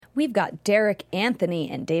We've got Derek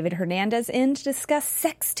Anthony and David Hernandez in to discuss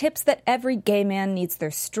sex tips that every gay man needs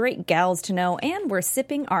their straight gals to know, and we're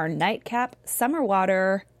sipping our nightcap summer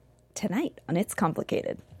water tonight on It's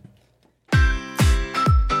Complicated.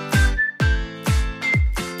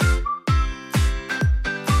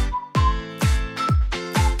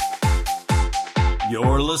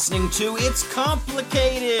 You're listening to It's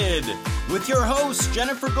Complicated with your hosts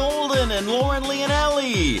Jennifer Golden and Lauren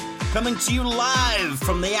Leonelli, coming to you live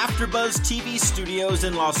from the AfterBuzz TV studios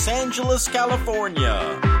in Los Angeles,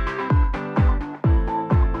 California.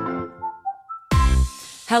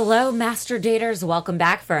 Hello, Master Daters. Welcome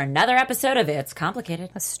back for another episode of It's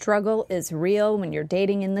Complicated. A struggle is real when you're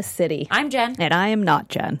dating in the city. I'm Jen. And I am not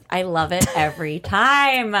Jen. I love it every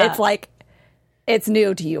time. It's like... It's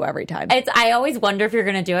new to you every time. I always wonder if you're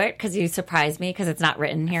going to do it because you surprise me because it's not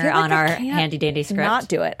written here on our handy dandy script. Not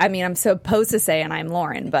do it. I mean, I'm supposed to say, and I'm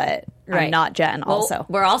Lauren, but right. I'm not Jen. Well, also,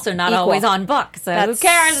 we're also not equal. Always on book, so who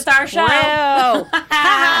cares? It's our show,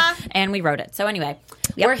 and we wrote it. So anyway,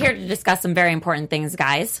 we're here to discuss some very important things,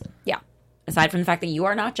 guys. Yeah. Aside from the fact that you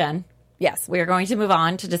are not Jen. Yes. We are going to move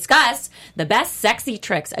on to discuss the best sexy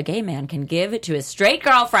tricks a gay man can give to his straight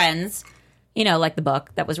girlfriends. You know, like the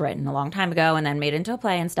book that was written a long time ago and then made into a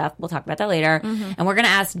play and stuff. We'll talk about that later. Mm-hmm. And we're going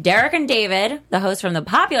to ask Derek and David, the hosts from the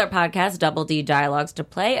popular podcast Double D Dialogues, to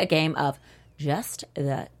play a game of Just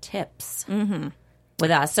the Tips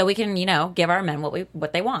with us. So we can, you know, give our men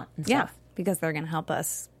what they want and stuff. Yeah, because they're going to help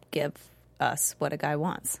us give us what a guy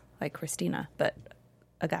wants. Like Christina, but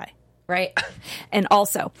a guy. Right. And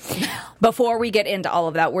also, before we get into all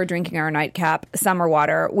of that, we're drinking our nightcap summer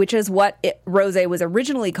water, which is what rosé was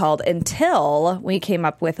originally called until we came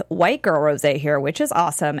up with white girl rosé here, which is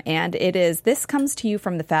awesome. And this comes to you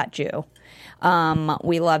from the Fat Jew.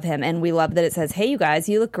 We love him, and we love that it says, "Hey, you guys,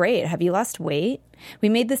 you look great. Have you lost weight? We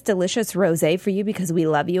made this delicious rosé for you because we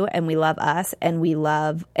love you and we love us and we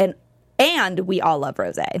love and we all love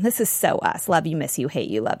rosé. This is so us. Love you, miss you,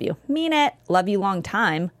 hate you, love you. Mean it. Love you long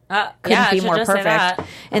time. Couldn't be more perfect.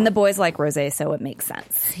 And the boys like rosé, so it makes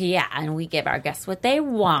sense. Yeah, and we give our guests what they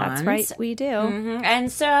want. That's right, we do. Mm-hmm.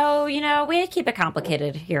 And so, you know, we keep it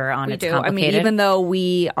complicated here on It's Complicated. I mean, even though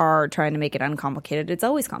we are trying to make it uncomplicated, it's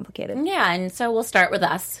always complicated. Yeah, and so we'll start with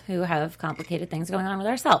us, who have complicated things going on with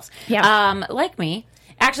ourselves. Yeah. Like me.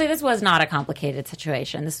 Actually, this was not a complicated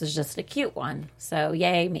situation. This was just a cute one. So,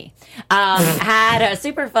 yay me. Had a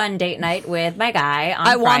super fun date night with my guy on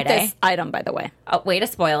Friday. I want this item, by the way. Oh, way to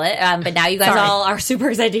spoil it. But now you guys all are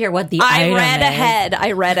super excited to hear what the item is.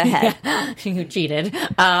 I read ahead. Yeah, you cheated.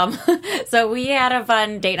 So we had a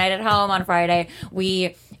fun date night at home on Friday.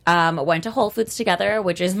 We went to Whole Foods together,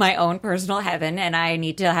 which is my own personal heaven, and I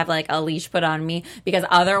need to have like a leash put on me because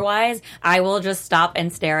otherwise I will just stop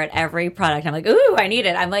and stare at every product. I'm like, ooh, I need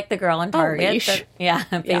it. I'm like the girl in Target.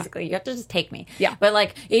 Basically. You have to just take me. Yeah. But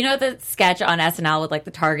like, you know the sketch on SNL with like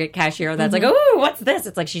the Target cashier that's like, ooh, what's this?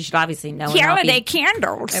 It's like she should obviously know. Here are they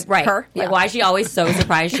candles. Right. Her? Like, why is she always so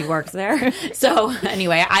surprised she works there? So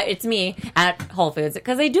anyway, it's me at Whole Foods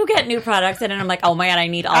because they do get new products in, and I'm like, oh my God, I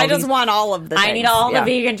need all I just want all of the things. I need all the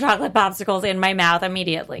vegan chocolate popsicles in my mouth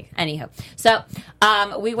immediately. Anywho, so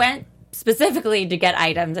we went specifically to get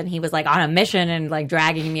items, and he was like on a mission and like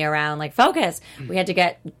dragging me around, like focus. We had to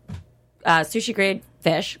get sushi grade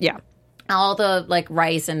fish. Yeah. All the like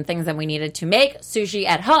rice and things that we needed to make sushi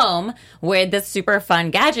at home with this super fun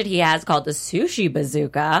gadget he has called the sushi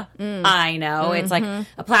bazooka. I know. It's like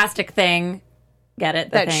a plastic thing. Get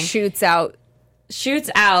it? That shoots out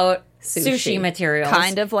sushi materials.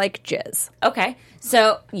 Kind of like jizz. Okay.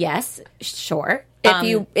 So, yes, sure.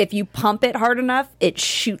 If you pump it hard enough, it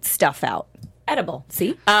shoots stuff out. Edible.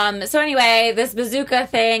 See? So anyway, this bazooka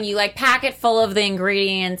thing, you like pack it full of the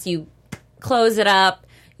ingredients, you close it up,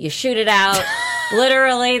 you shoot it out.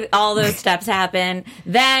 Literally, all those steps happen.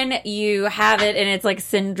 Then you have it in its like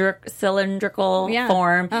cylindrical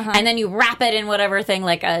form, and then you wrap it in whatever thing,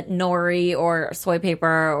 like a nori or soy paper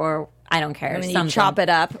or I don't care. And then you chop it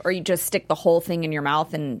up, or you just stick the whole thing in your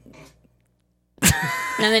mouth and...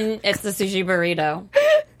 And then it's the sushi burrito,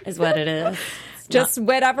 is what it is. Just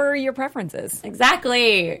whatever your preference is.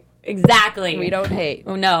 Exactly. We don't hate.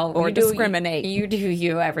 No. Or discriminate. You do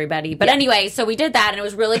you, everybody. But anyway, so we did that, and it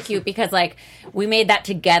was really cute because, like, we made that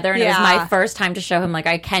together, and it was my first time to show him, like,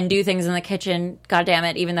 I can do things in the kitchen, God damn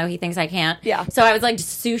it, even though he thinks I can't. Yeah. So I was, like,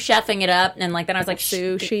 sous chefing it up, and, like, then I was like...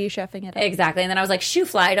 Sushi chefing it up. Exactly. And then I was like, shoe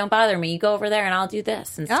fly, don't bother me. You go over there, and I'll do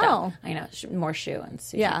this and stuff. Oh. I know. More shoe and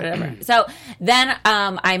sushi, whatever. So then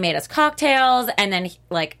I made us cocktails, and then,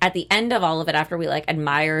 like, at the end of all of it, after we, like,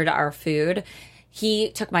 admired our food...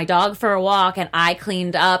 he took my dog for a walk, and I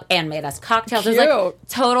cleaned up and made us cocktails. It was like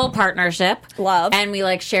total partnership. Love. And we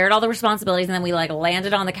like shared all the responsibilities, and then we like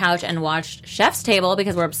landed on the couch and watched Chef's Table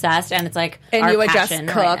because we're obsessed, and it's like and our you had passion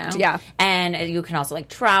just right cooked, now. yeah. And you can also like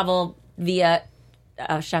travel via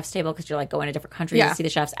Chef's Table because you're like going to different countries to see the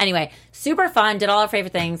chefs. Anyway, super fun. Did all our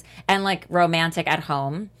favorite things and like romantic at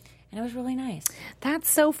home, and it was really nice. That's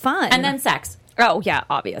so fun. And then sex. Oh, yeah,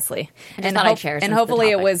 obviously. And hopefully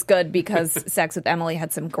it was good because Sex with Emily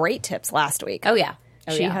had some great tips last week. Oh, yeah.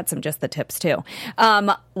 She had some just the tips, too.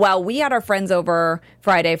 Well, we had our friends over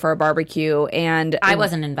Friday for a barbecue, and... I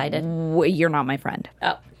wasn't invited. You're not my friend.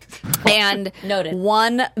 Oh. And Noted.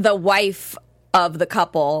 the wife of the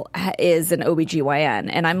couple is an OBGYN.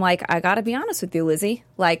 And I'm like, I got to be honest with you, Lizzie.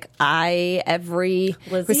 Like, Lizzie?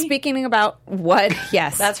 We're speaking about what...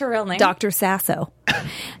 Yes. That's her real name? Dr. Sasso.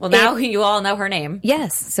 Well, now you all know her name.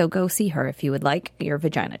 Yes, so go see her if you would like your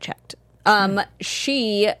vagina checked. We're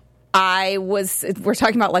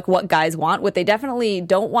talking about like what guys want. What they definitely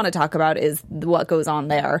don't want to talk about is what goes on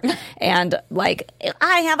there. And like,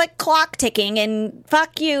 I have a clock ticking and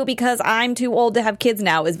fuck you because I'm too old to have kids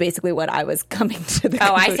now is basically what I was coming to the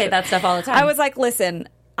conclusion. I say that stuff all the time. I was like, listen,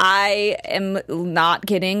 I am not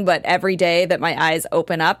kidding, but every day that my eyes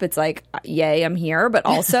open up, it's like, yay, I'm here. But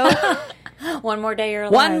also... One more day you're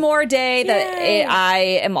alive. One more day that I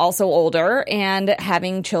am also older, and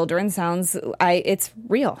having children it's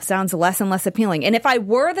real. Sounds less and less appealing. And if I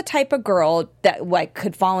were the type of girl that like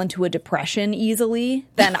could fall into a depression easily,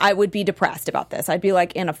 then I would be depressed about this. I'd be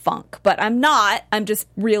like in a funk. But I'm not. I'm just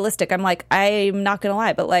realistic. I'm like, I'm not going to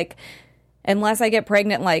lie. But like, unless I get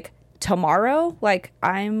pregnant like tomorrow, like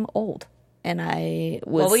I'm old. And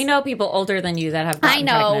Well, we know people older than you that have gotten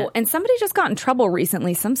pregnant. And somebody just got in trouble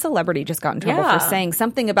recently. Some celebrity just got in trouble for saying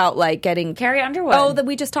something about like getting Carrie Underwood. Oh, that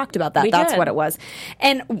we just talked about that. That's what it was.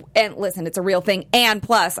 And listen, it's a real thing. And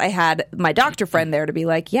plus, I had my doctor friend there to be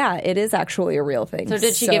like, yeah, it is actually a real thing. So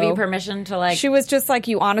did she give you permission to like? She was just like,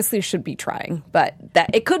 you honestly should be trying, but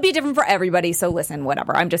that it could be different for everybody. So listen,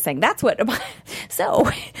 whatever. I'm just saying that's what. So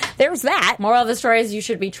there's that. Moral of the story is you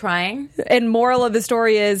should be trying. And moral of the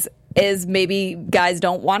story is maybe guys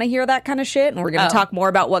don't want to hear that kind of shit, and we're going to talk more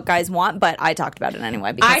about what guys want, but I talked about it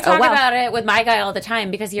anyway. Because, I talk about it with my guy all the time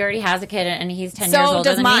because he already has a kid and he's 10 years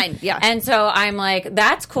older than mine. me. Yeah. And so I'm like,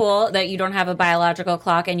 that's cool that you don't have a biological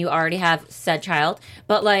clock and you already have said child,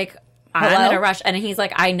 but like, I'm in a rush. And he's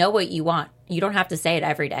like, I know what you want. You don't have to say it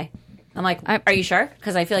every day. I'm like, are you sure?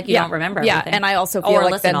 Because I feel like you don't remember everything. And I also feel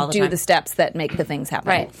like then do the steps that make the things happen.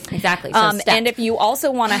 Right, exactly. So and if you also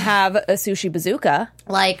want to have a sushi bazooka,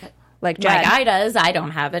 like Jen. My guy does. I don't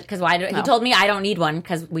have it because he told me I don't need one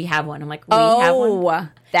because we have one. I'm like, we have one.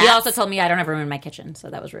 He also told me I don't have room in my kitchen, so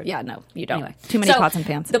that was rude. Yeah, no, you don't. Anyway, too many pots and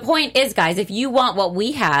pans. The point is, guys, if you want what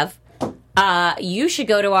we have, you should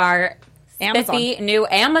go to our spiffy new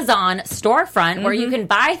Amazon storefront where you can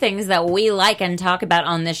buy things that we like and talk about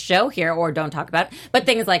on this show here, or don't talk about, but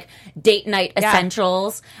things like date night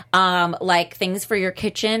essentials, like things for your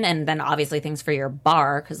kitchen, and then obviously things for your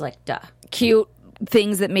bar because, like, duh, cute.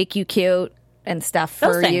 Things that make you cute and stuff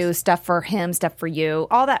for you, stuff for him, stuff for you,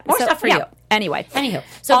 all that. More stuff for you. Anyway. Anywho.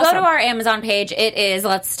 So go to our Amazon page. It is,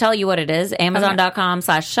 let's tell you what it is,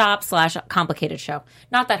 amazon.com/shop/complicated show.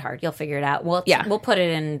 Not that hard. You'll figure it out. We'll put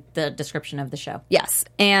it in the description of the show. Yes.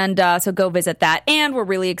 And so go visit that. And we're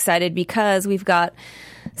really excited because we've got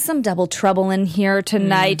some double trouble in here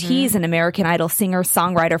tonight. He's an American Idol singer,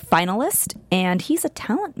 songwriter, finalist, and he's a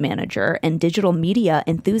talent manager and digital media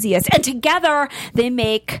enthusiast. And together, they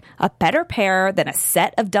make a better pair than a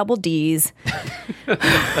set of double Ds.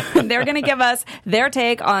 They're going to give us their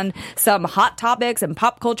take on some hot topics and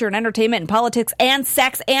pop culture and entertainment and politics and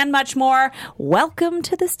sex and much more. Welcome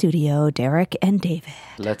to the studio, Derek and David.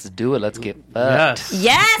 Let's do it. Let's get fucked.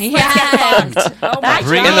 Yes, let's get fucked. Oh my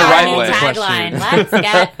Bring in the right way. Tagline. Let's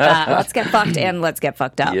get fucked. Let's get fucked and let's get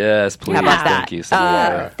fucked up. Yes, please. How about Thank that? you.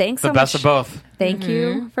 Thanks so The much. best of both. Thank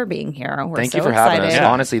you for being here. We're Thank so you for excited. having us. Yeah.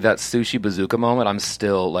 Honestly, that sushi bazooka moment, I'm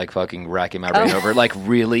still like fucking racking my brain over. Like,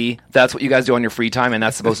 really? That's what you guys do on your free time, and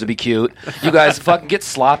that's supposed to be cute? You guys fucking get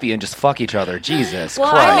sloppy and just fuck each other. Jesus Well,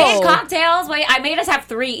 Christ. I made cocktails. I made us have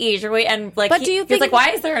 3 each. And like, But do you he's think- like, why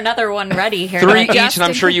is there another one ready here? 3 Like, each, and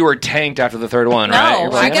I'm sure you were tanked after the third one, No, right? You're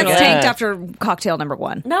I like, She gets Yeah. tanked after cocktail number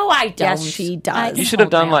 1. No, I don't. Yes, she does. You should have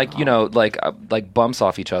done like, you know, like bumps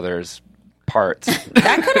off each other's parts.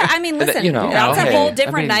 That could have, I mean, listen, You know, that's a hey, whole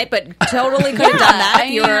different I mean- night, but totally could have done that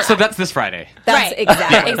if you were. So that's this Friday. That's Right.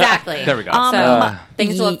 exactly. Exactly. There we go. So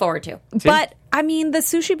things to look forward to. But I mean, the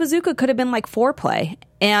sushi bazooka could have been like foreplay.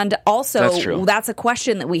 And also, That's true. that's a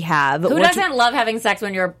question that we have. Who doesn't love having sex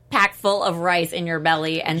when you're packed full of rice in your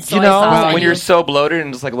belly and soy You know, sauce? on when you? you're so bloated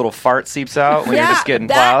and just like a little fart seeps out when you're just getting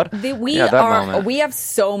that, plowed. We that moment. we have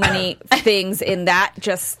so many things in that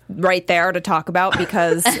just right there to talk about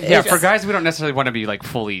because Yeah, for guys, we don't necessarily want to be like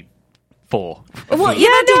fully full. well, yeah,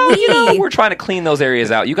 do we? You know, we're trying to clean those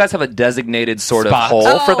areas out. You guys have a designated sort of Spot.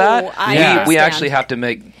 hole for Oh, that. I we understand. actually have to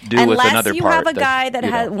make do with Unless another you part. have a guy that you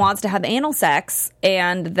know. wants to have anal sex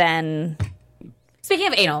and then Speaking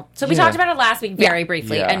of anal, so we talked about it last week very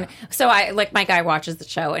briefly, Yeah. and so my guy watches the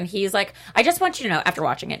show, and he's like, I just want you to know, after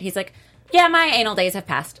watching it, he's like, yeah, my anal days have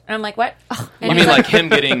passed, and I'm like, what? And I he's mean, like him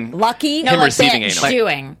getting lucky. no, him like receiving binge anal.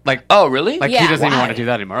 doing. Like, Oh, really? like Yeah. he doesn't even Why? want to do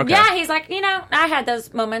that anymore. Okay. Yeah, he's like, I had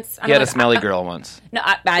those moments. I'm he had a like, smelly girl once. No,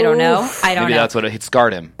 I don't know. I don't Maybe know. that's what it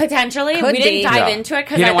scarred him. Potentially, Could we didn't be. dive Yeah. into it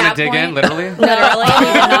because He at didn't want that to dig point, in, literally. literally, we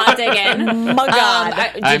did not dig in. My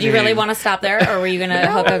God. Did you really mean- want to stop there, or were you going to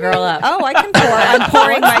hook a girl up? Oh, I can pour. I'm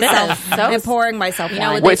pouring What's myself. this? So- I'm pouring myself. You know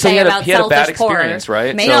wine. what Wait, so say he had a about bad selfish experience, pourers.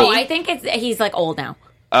 right? Maybe. No, So, I think he's like old now.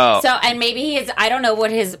 oh, So, and maybe I don't know what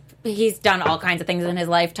he's done all kinds of things in his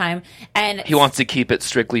lifetime, and he wants to keep it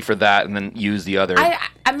strictly for that and then use the other.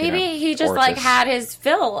 maybe you know, he just like orifice. had his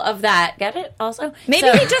fill of that. Get it? Also, Maybe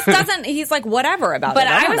So- he just doesn't. He's like whatever about But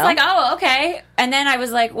it. I don't was know. like, oh, okay. And then I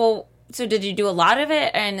was like, well, so did you do a lot of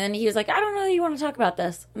it? And then he was like, I don't know. You want to talk about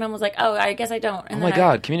this? And I was like, oh, I guess I don't. And Oh my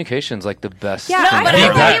God, communication's like the best. Yeah, No, thing but The I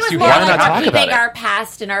ever. think best. it was You more gotta like not talk keeping about it. our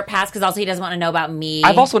past because also he doesn't want to know about me.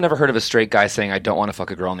 I've also never heard of a straight guy saying I don't want to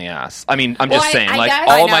fuck a girl in the ass. I mean, I'm just Well, saying, I like guess-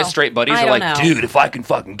 all I my know. straight buddies I are don't like, know. dude, if I can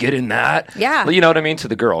fucking get in that, Yeah. you know what I mean? To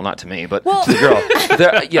the girl, not to me, but Well- to the girl.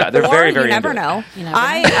 They're Or very, very. you never into it. know. You never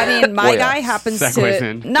I mean, my Well, yeah. guy happens Segues to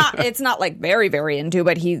in. not. It's not like very, very into,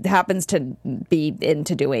 but he happens to be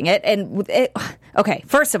into doing it. And okay,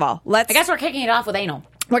 first of all, I guess we're kicking it off with anal.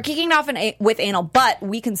 we're kicking off with anal, but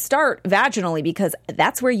we can start vaginally because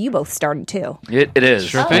that's where you both started too. It is.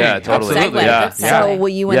 Sure thing. Yeah, totally. Absolutely. Yeah. Good yeah. So will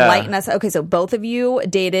you Yeah. enlighten us? Okay, so both of you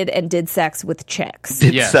dated and did sex with chicks.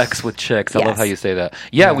 Did Yes. sex with chicks. I love Yes. how you say that.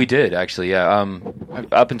 Yeah, we did actually. Yeah.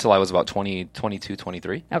 Up until I was about 22,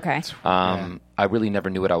 23. Okay. I really never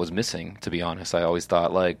knew what I was missing, to be honest. I always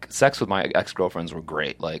thought, like, sex with my ex-girlfriends were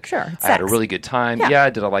great. Like, Sure, I had a sex. really good time. Yeah. Yeah,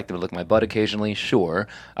 did I like them to lick my butt occasionally? Sure.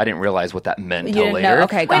 I didn't realize what that meant You until didn't later. know?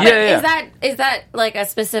 Okay, got Wait, it. but Yeah. is that like a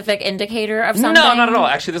specific indicator of something? No, not at all.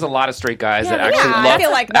 Actually, there's a lot of straight guys that Yeah, actually yeah, I love.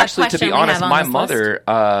 feel like that's actually, to question be we honest, have on my this mother,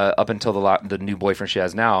 up until the new boyfriend she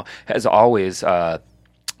has now, has always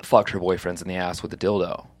fucked her boyfriends in the ass with a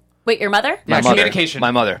dildo. Wait, your mother? Yeah, My mother. communication.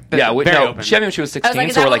 My mother. Very Yeah, open. she had me when she was I 16, was like,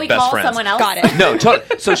 is so that we're what like we best call friends. someone else? Got it.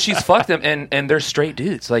 No, so she's fucked them, and they're straight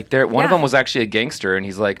dudes. Like, one of Yeah. them was actually a gangster, and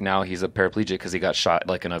he's like now he's a paraplegic because he got shot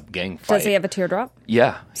like in a gang fight. Does he have a teardrop?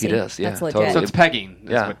 Yeah, he See, does. Yeah, that's legit. totally. So it's pegging.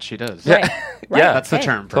 That's Yeah. what she does. Yeah, Right. yeah, That's the Okay.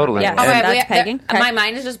 term. For Totally. Yeah. And- Okay, That's pegging. Okay. My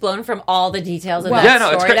mind is just blown from all the details of Well- that Yeah, no,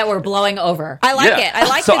 it's story great. that we're blowing over. I like Yeah. it. I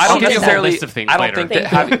like so that I don't she give you a did whole that. necessarily. list of things I don't later. think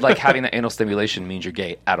that having the anal stimulation means you're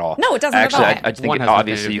gay at all. No, it doesn't at Actually, all. I think One has nothing to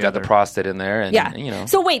obviously do you with got the the other. prostate in there, and Yeah. you know.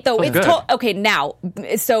 So wait, though, it's good. okay now.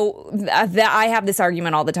 So that I have this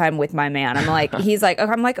argument all the time with my man. I'm like,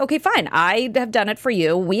 I'm like, okay, fine. I have done it for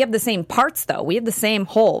you. We have the same parts, though. We have the same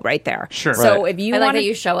hole right there. Sure. So Right. if you I like want that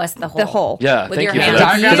you show us the hole. Yeah, with thank your you for hands. that.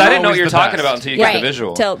 Diagram Because I didn't know what is you were the talking best. about until you Right. get the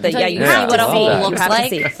visual. Until you you have see what to a see. hole You looks have to like.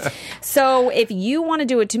 see. So if you want to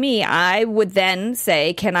do it to me, I would then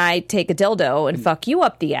say, can I take a dildo and fuck you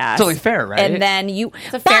up the ass? Totally fair, right? And then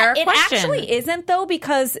It's a fair but it question. actually isn't though,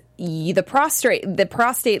 because the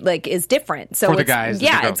prostate like is different. So For the it's, guys and the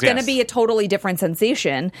yeah, girls, it's going to yes. be a totally different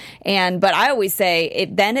sensation. But I always say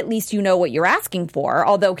then at least you know what you're asking for.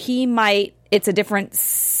 Although it's a different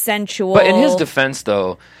sensual. But in his defense,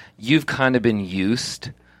 though, you've kind of been used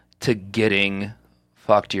to getting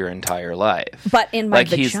fucked your entire life. But in my Like,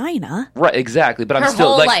 he's- vagina. Right, exactly. But Her I'm still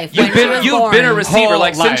whole like life, when she was you've been a born. receiver. Whole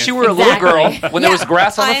Like life. since you were a little girl, Exactly. when there was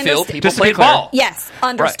grass on I the field, understand. people Just to be played clear. ball. Yes,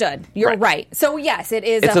 understood. You're Right. right. So yes, it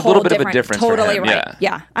is. It's a whole little bit of a difference. Totally for him, right.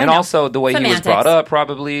 Yeah, I and know. also the way he was Semantics. brought up,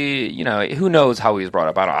 probably, who knows how he was brought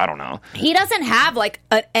up. I don't know. He doesn't have like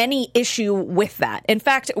any issue with that. In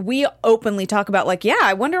fact, we openly talk about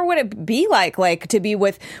I wonder what it'd be like to be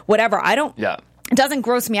with whatever. I don't. Yeah. It doesn't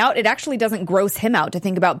gross me out. It actually doesn't gross him out to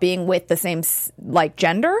think about being with the same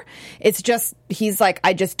gender. It's just he's like,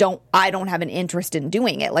 I don't have an interest in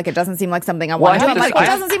doing it. Like it doesn't seem like something I Well, want to I do. I'm think like, this-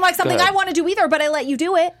 it doesn't seem like something Go ahead. I want to do either. But I let you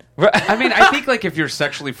do it. I mean, I think if you're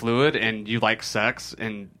sexually fluid and you like sex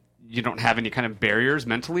and you don't have any kind of barriers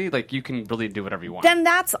mentally, you can really do whatever you want. Then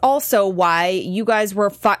that's also why you guys were.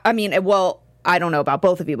 I don't know about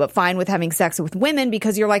both of you, but fine with having sex with women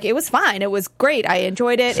because you're like, it was fine. It was great. I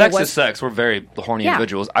enjoyed it. Sex it was, is sex. We're very horny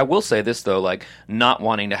individuals. I will say this, though, like, not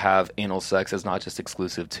wanting to have anal sex is not just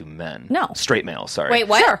exclusive to men. No. Straight males, sorry. Wait,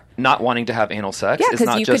 what? Sure. Not wanting to have anal sex is 'cause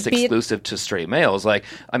not you just could be- exclusive to straight males. Like,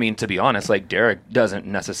 I mean, to be honest, like, Derek doesn't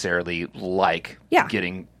necessarily like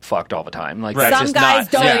getting fucked all the time. Like, that's Some just guys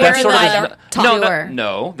not, don't that's really sort of either. just Talk no, to her.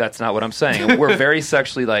 no, that's not what I'm saying. We're very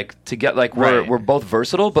sexually, like, to get, like, we're both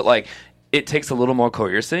versatile, but, like, it takes a little more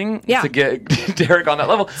coercing to get Derek on that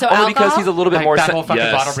level. So only alcohol? because he's a little bit Like more... that whole fucking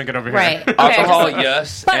yes. bottle, bring it over here. Right. Okay, Alcohol, just-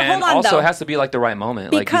 yes. But and hold on, also though. it has to be, like, the right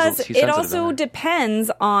moment. because like, he's it sensitive also in there.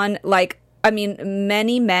 depends on, like, I mean,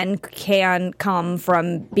 many men can come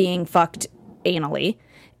from being fucked anally.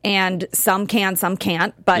 And some can, some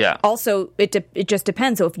can't. But also, it just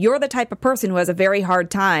depends. So if you're the type of person who has a very hard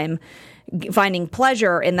time finding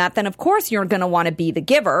pleasure in that, then of course you're going to want to be the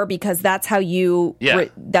giver because that's how you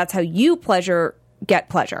get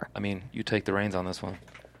pleasure. I mean, you take the reins on this one.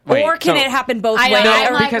 Wait, or can so- it happen both I ways? know, No,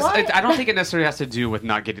 I'm like, because what? I don't think it necessarily has to do with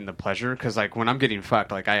not getting the pleasure. Because like when I'm getting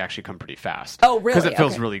fucked, like I actually come pretty fast. Oh, really? Because it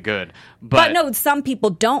feels Okay. really good. But no, some people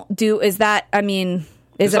don't do. Is that? I mean,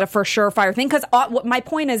 is it a for sure fire thing? Because my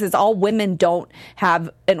point is all women don't have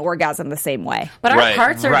an orgasm the same way. But our Right,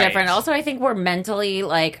 parts are right. different. Also, I think we're mentally,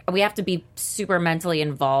 like, we have to be super mentally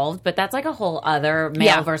involved, but that's like a whole other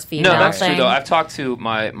male versus female No, that's thing. true though. I've talked to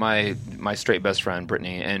my straight best friend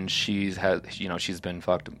Brittany, and she's been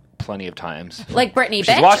fucked plenty of times. Like Brittany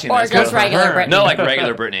She's bitch watching or this. just Good for regular her. Brittany? No, like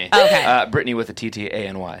regular Brittany. Okay. Brittany with a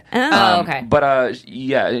TTANY. Oh, okay. But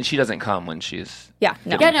yeah, and she doesn't come when she's No.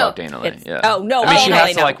 getting no. fucked anally. It's- Yeah. oh, no. I mean, Oh, she okay, has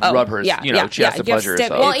to no. like Oh, rub her. yeah, She has to you have pleasure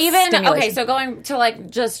herself. Well, even stimulation. okay, so going to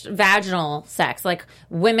like just vaginal sex, like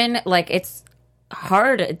women, like it's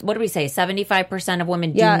hard. What do we say? 75% of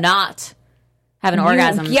women Yeah. do not have an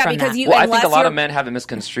orgasm. yeah, from because that. you- Well, I think unless a lot you're- of men have it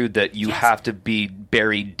misconstrued that you have to be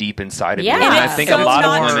buried deep inside of Yeah. you. And I And think it's a lot of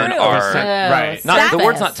not women true. are Right. not. The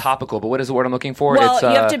word's Sappist. not topical, but what is the word I'm looking for? Well, it's you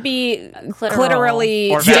have to be clitorally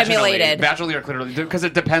Or stimulated. vaginally or clitorally, because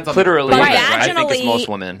it depends on Clitorally, the But Right. vaginally I think it's most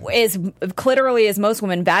women. is clitorally is most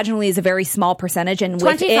women. Vaginally is a very small percentage, and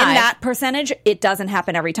within 25. that percentage, it doesn't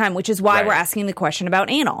happen every time, which is why Right. we're asking the question about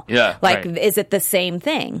anal. Yeah, like, right. is it the same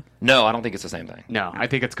thing? No, I don't think it's the same thing. No, I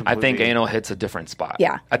think it's I completely. think anal hits a different spot.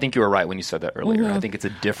 Yeah. I think you were right when you said that earlier. I think it's a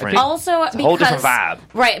different. Also, it's a because whole different vibe.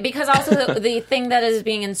 right? Because also the thing that is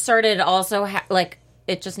being inserted also like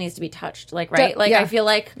it just needs to be touched, like right? Like yeah. I feel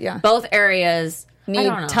like Yeah. both areas I Need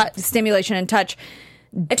don't know. stimulation and touch.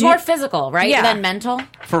 It's more physical, right, Yeah. than mental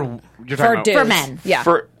for you're For talking about dudes. for men. Yeah.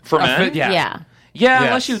 For men, yeah. Yeah. Yeah, Yes.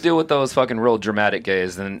 unless you deal with those fucking real dramatic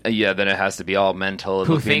gays, then then it has to be all mental. And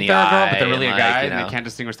Who look me in think the they're a girl, eye but they're really a and, guy, like, and you know. they can't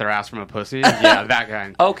distinguish their ass from a pussy. Yeah, that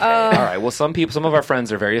guy. Okay, all right. Well, some of our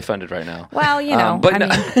friends are very offended right now. Well, you know, but I no-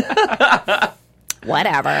 mean,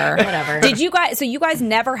 whatever. Did You guys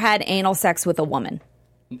never had anal sex with a woman?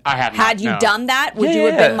 I had. Had not, you no. done that? Would you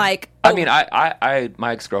have been like? I oh, mean, I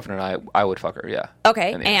my ex girlfriend and I would fuck her. Yeah.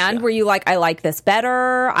 okay. I mean, And yeah. were you like, I like this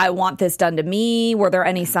better? I want this done to me. Were there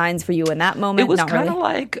any signs for you in that moment? It was Not kind of really?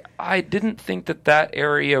 like I didn't think that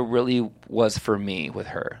area really was for me with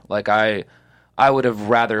her. Like I would have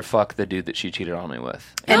rather fucked the dude that she cheated on me with.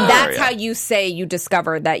 And in that that's area. how you say you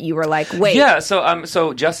discovered that you were like, wait. Yeah,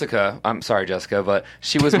 so Jessica, I'm sorry, Jessica, but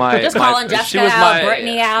she was my Just my, calling Jessica she was out, my,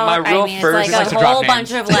 Brittany out. My real I mean, first. it's like to a drop whole names.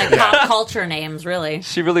 bunch of like pop culture names, really.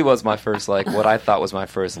 She really was my first, like, what I thought was my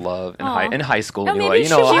first love in high school. No, Anyway, maybe you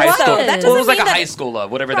know, she high was, school. though. That Well, it was doesn't like a mean that- high school love,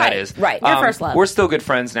 whatever Right, that is. right. Your first love. We're still good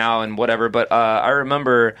friends now and whatever. But I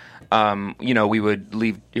remember, we would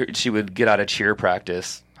leave. She would get out of cheer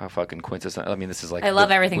practice. How fucking quintessential. I mean, this is like I love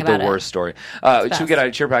everything the about it. worst story. She best. would get out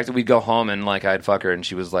of cheer practice. We'd go home and like I'd fuck her, and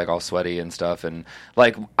she was like all sweaty and stuff. And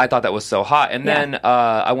like I thought that was so hot. And then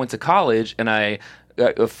I went to college, and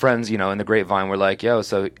friends, in the Grapevine were like, "Yo,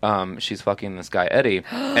 so she's fucking this guy Eddie,"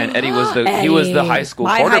 and Eddie was he was the high school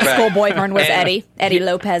My quarterback. high school boyfriend was And Eddie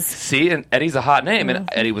Lopez. See, and Eddie's a hot name, and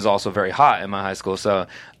Eddie was also very hot in my high school. So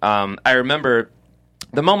I remember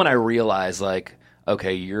the moment I realized, like,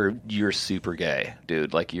 okay, you're super gay,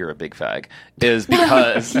 dude. Like, you're a big fag. Is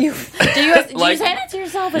because Do you Like- say that to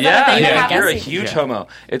yourself? Is yeah, that a thing that yeah, happens? you're a huge homo.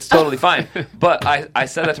 It's totally fine. But I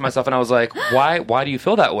said that to myself, and I was like, why do you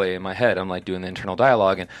feel that way in my head? I'm like doing the internal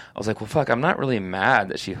dialogue, and I was like, well, fuck, I'm not really mad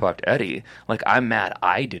that she fucked Eddie. Like, I'm mad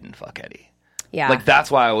I didn't fuck Eddie. Yeah. Like, that's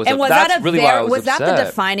why I was. And was that's that really why I was that upset. the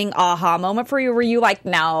defining aha moment for you? Were you like,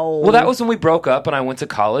 no? Well, that was when we broke up, and I went to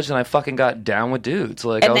college, and I fucking got down with dudes.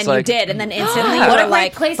 Like, and I was then like, you did, and then instantly What you a were great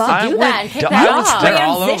like, place to fuck. do that and kick I that would off. start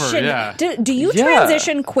all over, Transition. yeah. Do you Yeah.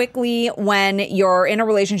 transition quickly when you're in a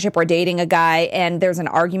relationship or dating a guy and there's an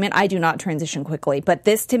argument? I do not transition quickly, but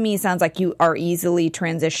this to me sounds like you are easily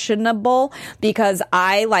transitionable, because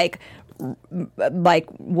I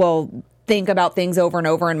will think about things over and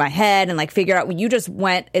over in my head and like figure out when you just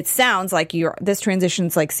went. It sounds like this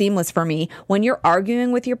transition's like seamless for me. When you're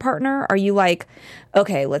arguing with your partner, are you like,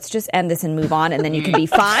 okay, let's just end this and move on, and then you can be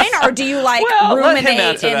fine? Or do you like well, let ruminate him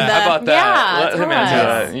answer in that. the? How about that? Yeah, Let him tell answer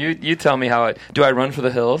us. that. You tell me how. Do I run for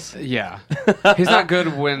the hills? Yeah, he's not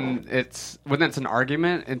good when it's an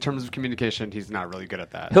argument. In terms of communication, he's not really good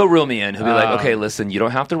at that. He'll reel me in. He'll be like, okay, listen, you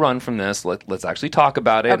don't have to run from this. Let's actually talk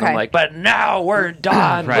about it. And Okay. I'm like, but now we're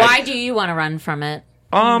done. Right. Why do you want to run from it?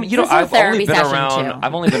 You know, This is a I've only therapy been session, around. too.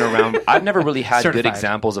 I've only been around. I've never really had good Certified.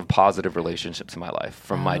 examples of positive relationships in my life.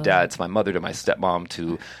 From my dad to my mother to my stepmom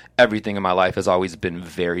to everything in my life has always been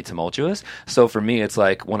very tumultuous. So for me, it's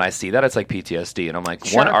like when I see that, it's like PTSD, and I'm like,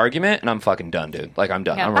 one argument, and I'm fucking done, dude. Like, I'm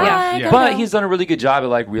done. Yeah. I'm ready. Bye, Yeah. But go. he's done a really good job at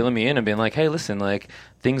like reeling me in and being like, hey, listen, like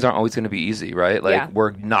things aren't always going to be easy, right? Like Yeah.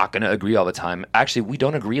 we're not going to agree all the time. Actually, we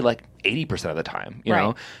don't agree like 80% of the time, you Right.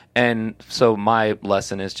 know? And so my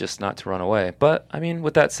lesson is just not to run away. But I mean,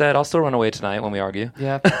 with that said, I'll still run away tonight when we argue.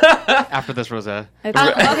 Yeah. After this, Rosa.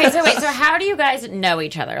 Okay, so wait. So how do you guys know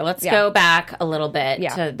each other? Let's Yeah. go back a little bit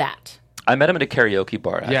Yeah. to that. I met him at a karaoke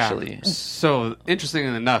bar, actually. Yeah. So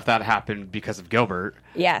interestingly enough, that happened because of Gilbert.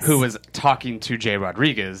 Yes. Who was talking to Jay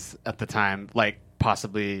Rodriguez at the time, like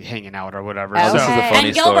possibly hanging out or whatever. Okay. So This is a funny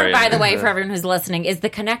And Gilbert, story. by the way, for everyone who's listening, is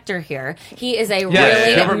the connector here. He is a Yeah,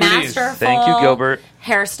 really Gilbert Muniz. masterful Thank you, Gilbert.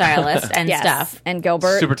 hairstylist and Yes. stuff. And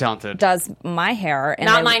Gilbert super talented. does my hair, and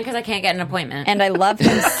Not mine because I can't get an appointment. And I love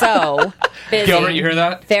him so Busy. Gilbert, you hear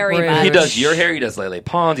that? very Rude. much. He does your hair. He does Lele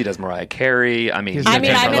Pons. He does Mariah Carey. I mean, He's I mean,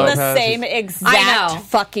 Jennifer I'm in the Lopez. same I exact know.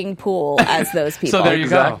 fucking pool as those people. So there you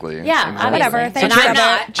go. exactly. Yeah, Exactly. Whatever. obviously. Thanks, And I'm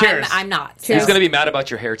Gilbert. not. Cheers. I'm not. He's Cheers. going to be mad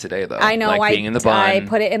about your hair today, though. I know. Like being in the bun. I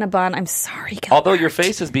put it in a bun. I'm sorry, Gilbert. Although your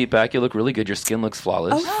face is beat back, you look really good. Your skin looks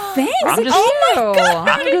flawless. Thanks. I'm just- Oh my god,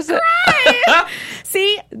 I'm just-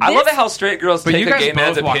 See, I love this- it how straight girls But take you a guys gay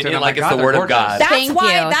man's both walked in, opinion I'm like like, it's God, the word they're of God. That's Thank why.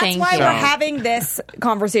 you, That's thank why you. we're having this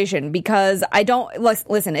conversation, because I don't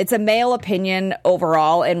listen. It's a male opinion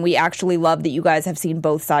overall, and we actually love that you guys have seen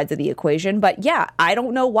both sides of the equation. But yeah, I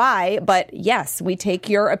don't know why, but yes, we take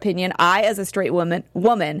your opinion. I, as a straight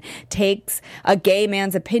woman, takes a gay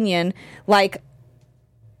man's opinion like.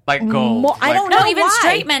 Like gold. I don't No, know even why.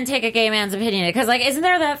 straight men take a gay man's opinion, because like, isn't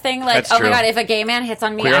there that thing like, That's oh true. my god, if a gay man hits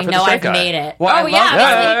on me, Queer I eye for the know straight I've guy. made it. Well, I oh love yeah,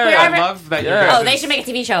 that. queer I eye for- love that. Yeah. You guys Oh, they should make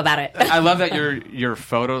a TV show about it. I love that your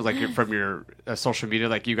photos, like from your social media,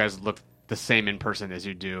 like you guys look the same in person as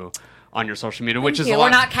you do on your social media, which is you. a lot. We're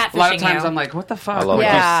not a lot of catfishing times you. I'm like, what the fuck? I love Like,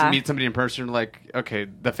 it. you Yeah. meet somebody in person, like, okay,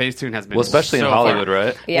 the Facetune has been Well, especially so in Hollywood, far.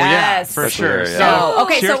 right? Yes. Well, yeah, for Especially sure. here, So, yeah. So,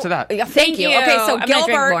 okay, cheers so to that. yeah, thank you. you. Okay, so I'm gonna drink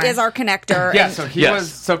Gilbert more. is our connector. Yeah, and- so he Yes.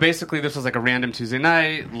 was. So basically, this was like a random Tuesday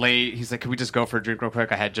night, late. He's like, "Can we just go for a drink real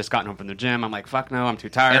quick?" I had just gotten home from the gym. I'm like, "Fuck no, I'm too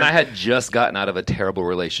tired." And I had just gotten out of a terrible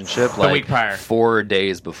relationship The like week prior. 4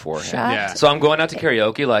 days beforehand. Yeah. So I'm going out to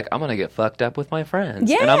karaoke, like I'm gonna get fucked up with my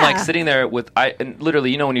friends. And I'm like Yeah. sitting there with and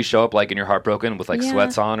literally, you know, when you show up like and you're heartbroken with like Yeah.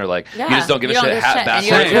 sweats on or like Yeah. you just don't give a You don't shit, give a hat shit, and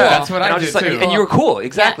backwards. you're cool. That's what I and was did just like, too. and you were cool,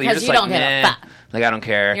 exactly. Yeah, You're 'cause just you like, don't give a nah. fuck. Like I don't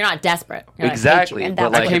care. You're not desperate. You're like, Exactly. and But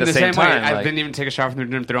that's like I at came the the same same way. time, I like, didn't even take a shower from the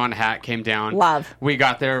gym. Threw on a hat, came down. Love. We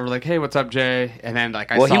got there. We're like, "Hey, what's up, Jay?" And then like,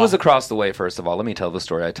 well, saw, he was across the way. First of all, let me tell the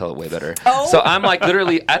story. I tell it way better. Oh. So I'm like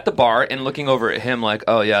literally at the bar and looking over at him, like,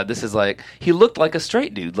 oh yeah, this is like. He looked like a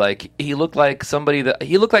straight dude. Like he looked like somebody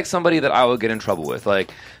that I would get in trouble with. Like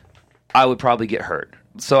I would probably get hurt.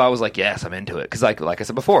 So I was like, yes, I'm into it. Because like I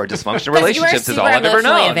said before, dysfunctional you were relationships is all super I've ever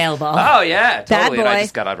emotionally known. available. Oh yeah, totally. And I boy.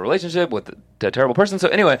 just got out of a relationship with a terrible person. So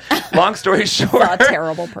anyway, long story short, A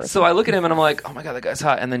terrible person. So I look at him and I'm like, oh my god, that guy's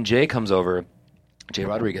hot. And then Jay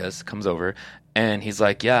Rodriguez comes over, and he's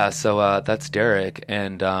like, yeah, so that's Derek,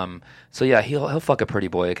 and so yeah, he'll fuck a pretty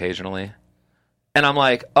boy occasionally. And I'm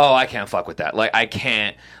like, oh, I can't fuck with that. Like, I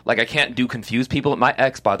can't do confused people. My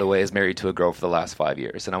ex, by the way, is married to a girl for the last 5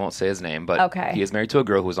 years, and I won't say his name, but Okay. he is married to a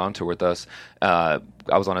girl who was on tour with us. I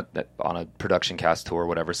was on a production cast tour or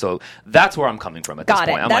whatever. So that's where I'm coming from at this Got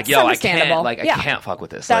it. point. I'm That's like, yo, I understandable. can't, Yeah. I can't fuck with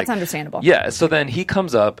this. That's Like, understandable. Yeah. So then he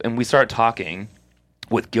comes up and we start talking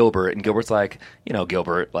with Gilbert, and Gilbert's like,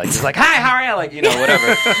 Gilbert, like he's like, hi, how are you? Like, whatever.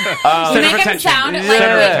 You make him attention. sound like Center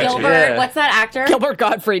of with attention, Gilbert. yeah. What's that actor? Gilbert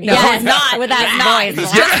Gottfried. No, Yes, it's not with that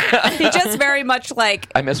voice. He just very much like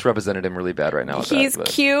I misrepresented him really bad right now. With he's that, but-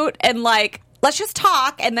 cute and like let's just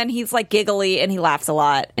talk. And then he's like giggly and he laughs a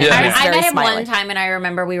lot. And Yeah. he's I very met him smiley. one time, and I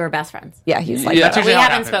remember we were best friends. Yeah, he's like, Yeah. That's We usually how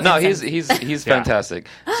it haven't happens. spoken. No, since. he's fantastic.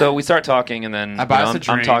 So we start talking, and then I buy us a I'm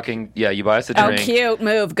drink. talking. Yeah, you buy us a oh, drink, cute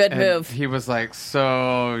move. Good And move. he was like,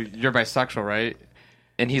 "So you're bisexual, right?"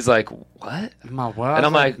 and he's like, "What?" I'm like, "What?" And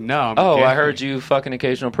I'm like, "No." I'm oh, gay." I heard you fucking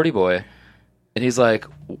occasional pretty boy. And he's like,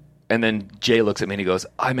 and then Jay looks at me and he goes,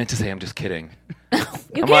 I meant to say I'm just kidding. You I'm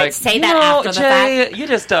can't like, say that no, after the Jay, fact. you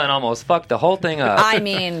just done almost fucked the whole thing up. I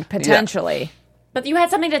mean, potentially. But you had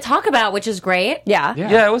something to talk about, which is great. Yeah.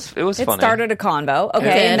 yeah, it was It funny. started a convo. Okay.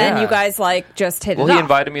 did. And then Yeah. you guys like just hit Well, it he off.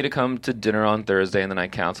 invited me to come to dinner on Thursday, and then I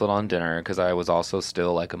canceled on dinner because I was also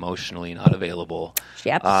still like emotionally not available.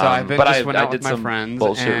 Yep. So I then but just I, went I out did with my some friends.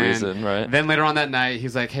 bullshit and reason, right? Then later on that night,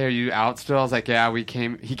 he's like, "Hey, are you out still?" I was like, "Yeah, we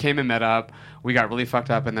came." He came and met up. We got really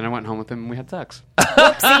fucked up, and then I went home with him and we had sex.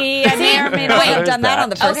 See, I may or may not have done that on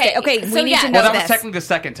the first Okay, day. Okay, so we need yeah. to Well, know Well, that was this. technically the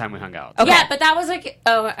second time we hung out. Okay. Yeah, but that was like,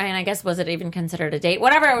 and I guess was it even considered a date?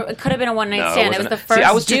 Whatever, it could have been a one night No, stand. It was wasn't the first. See,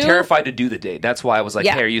 I was too dude- terrified to do the date. That's why I was like,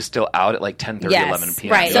 Yeah. hey, are you still out at like 10:30, Yes. 11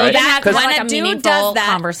 p.m.? Right. So Right. that's When like a a dude meaningful does that-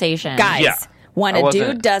 conversation. Guys, Yeah. when I a wasn't-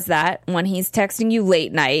 dude does that, when he's texting you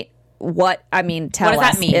late night, tell does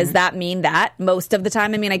that us. mean? Does that mean that most of the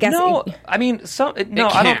time? I mean, I guess. No, I mean, no, I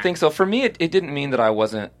don't can't. think so. For me, it didn't mean that I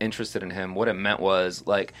wasn't interested in him. What it meant was,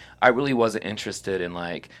 like, I really wasn't interested in,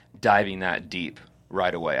 like, diving that deep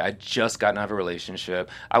right away. I just gotten out of a relationship.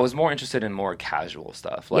 I was more interested in more casual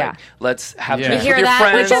stuff. Like, Yeah. let's have Yeah. drinks You hear with your that?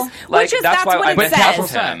 friends. Which is- that's why what I it met says. Casual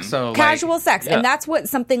with him. sex. So Casual like, sex, yeah. and that's what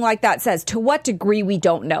something like that says. To what degree we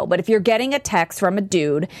don't know, but if you're getting a text from a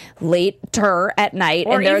dude later at night,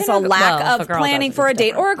 Or and there's a even lack well, if a of girl planning does it, for a it's date,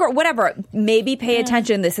 different. or a girl, whatever, maybe pay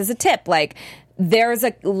attention. This is a tip, like. There's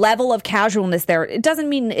a level of casualness there. It doesn't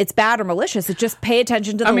mean it's bad or malicious. It's just pay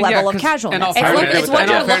attention to the level of casualness. It's what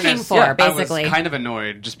you're looking for, I basically. was kind of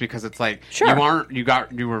annoyed just because it's like Sure.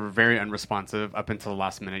 you were very unresponsive up until the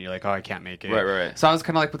last minute. You're like, oh, I can't make it. Right. So I was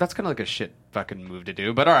kind of like, but that's kind of like a shit fucking move to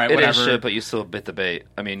do. But all right, It whatever. is shit, but you still bit the bait.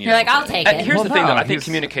 I mean, You're like, I'll take And it. here's Well, the thing, no, though. I think he's-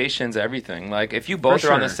 communication's everything. Like, if you both For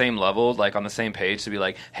are on the sure. same level, like on the same page, to be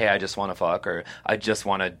like, hey, I just want to fuck, or I just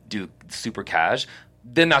want to do super cash,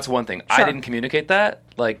 then that's one thing. Sure. I didn't communicate that.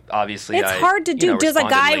 Like, obviously, It's hard to do. Does a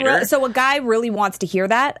guy? So a guy really wants to hear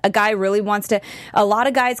that. A guy really wants to. A lot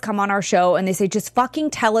of guys come on our show and they say, "Just fucking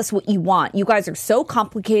tell us what you want. You guys are so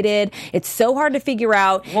complicated. It's so hard to figure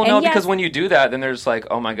out." Well, And no, yes, because when you do that, then there's like,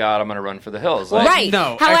 oh my god, I'm gonna run for the hills. Like, Right.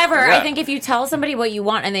 No. However, yeah. I think if you tell somebody what you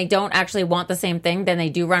want and they don't actually want the same thing, then they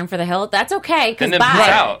do run for the hill. That's okay. Because And then bye. peace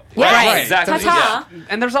out. Yeah, Right, right. exactly. Ta-ta.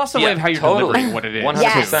 And there's also a way of how you're totally. delivering what it is.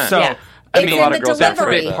 100%. So Yeah. I It's mean, a in lot the of girls that's a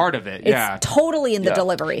delivery. big part of it. It's Yeah. totally in the Yeah.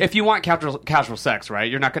 delivery. If you want casual sex, right?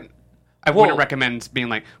 You're not gonna. I Well- wouldn't recommend being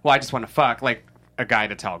like, well, I just want to fuck, like a guy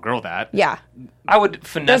to tell a girl that. yeah. I would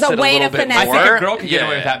finesse There's a it a way little to bit finesse more. it. I think a girl can get Yeah.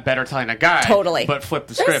 away with that better telling a guy. Totally. But flip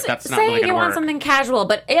the Just script, that's not say really you going to want work. something casual,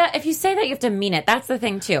 but if you say that, you have to mean it. That's the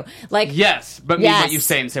thing too. Like, Yes, but mean Yes. what you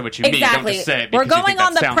say and say what you mean. Don't Exactly. just say it We're because you going think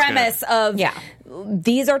on that the sounds good. premise of Yeah.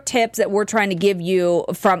 these are tips that we're trying to give you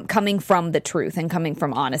from coming from the truth and coming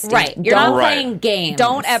from honesty. right? You're not Don't- Right. playing games.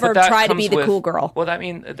 Don't ever But that try to comes be the with- cool girl. Well, I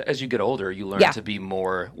mean, as you get older, you learn Yeah. to be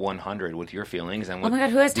more 100 with your feelings. And Oh with my god,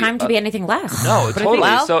 who has time to be anything less? No, I think- totally.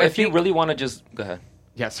 well, so I if you think- really want to just go ahead.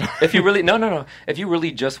 Yeah, sorry. If you really no. If you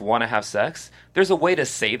really just want to have sex, there's a way to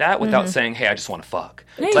say that without saying, "Hey, I just want to fuck."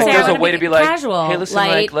 No, you Like say, "I there's a wanna way be to be like, casual, "Hey, listen, light,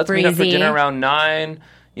 like let's meet up for breezy." dinner around 9.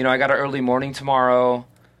 You know, I got an early morning tomorrow,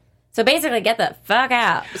 So basically, get the fuck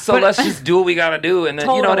out. so let's just do what we got to do." And then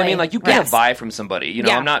you know what I Totally. mean? Like you get Yes. a vibe from somebody. You know,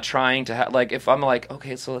 Yeah. I'm not trying to have like if I'm like,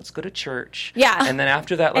 okay, so let's go to church. Yeah. and then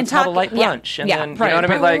after that, And let's have a talk- light yeah. brunch. And Yeah. then you Right. know what I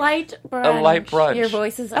mean? A Like light brunch. a light brunch. Your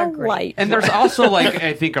voices are A great. light. And there's also like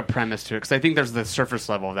I think a premise to it because I think there's the surface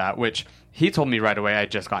level of that, which he told me right away. I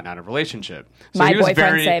just gotten out of a relationship, so My he was boyfriend,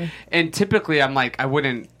 very. same. And typically, I'm like,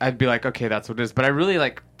 I'd be like, okay, that's what it is. But I really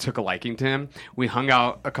like took a liking to him. We hung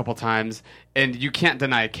out a couple times, and you can't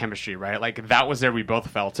deny chemistry, right? Like that was there. We both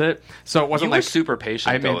felt it, so it You wasn't were like super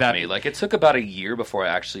patient I though made with that- me. Like it took about a year before I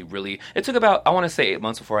actually really. It took about I want to say 8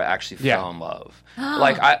 months before I actually Yeah. fell in love.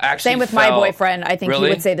 Like I actually Same with my fell- boyfriend. I think Really? he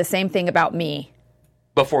would say the same thing about me.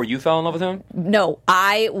 Before you fell in love with him. No,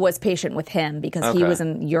 I was patient with him because he Okay. was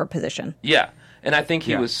in your position. Yeah, and I think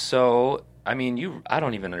he Yeah. was so. I mean, I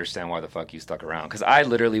don't even understand why the fuck you stuck around because I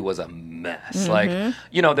literally was a mess. Mm-hmm. Like,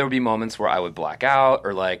 you know, there would be moments where I would black out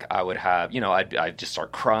or like I would have, you know, I'd just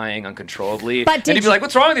start crying uncontrollably. But and did he'd be you- like,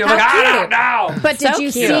 "What's wrong with you?" I'm How like, "I cute. don't know." But did So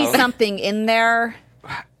you cute. see something in there?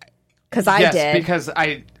 Because I yes, did. because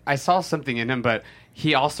I saw something in him, but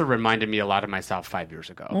he also reminded me a lot of myself 5 years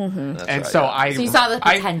ago. That's And right, so yeah. I So you saw the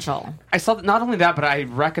potential. I saw not only that, but I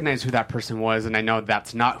recognized who that person was, and I know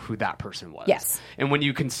that's not who that person was. Yes. And when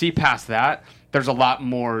you can see past that, there's a lot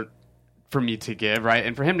more for me to give, right?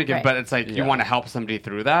 And for him to give, Right. but it's like you want to help somebody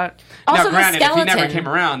through that. Also, now, the granted, if he never skeleton. came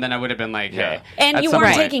around, then I would have been like, hey. And at you some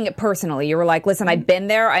weren't point- taking it personally. You were like, listen, I've been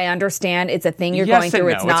there. I understand. It's a thing you're Yes going and through. no.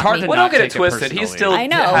 It's It's not hard me. to Well, not don't get it take it twisted. He personally. still I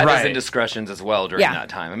know. had Right. his indiscretions as well during Yeah. that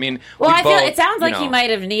time. I mean, Well, we I feel both, it sounds like you he know- might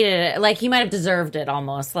have needed it. Like he might have deserved it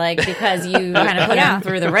almost. Like because you kind of put Yeah. him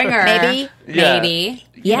through the ringer. Maybe. Yeah. Maybe.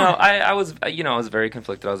 You know, I was very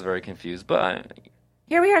conflicted. I was very confused, but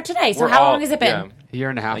Here we are today. So we're how all- long has it been? yeah, A year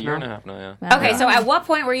and a half a year and a now? half now. Yeah. Okay, so at what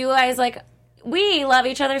point were you guys like, we love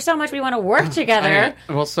each other so much, we want to work together?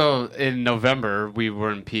 Well, so in November, we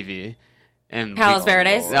were in PV. And Palos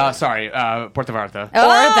Verdes? Sorry, Puerto Vallarta. Or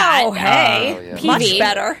that. Hey, Oh, yeah. PV. much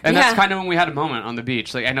better. And Yeah. that's kind of when we had a moment on the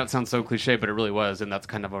beach. Like I know it sounds so cliche, but it really was. And that's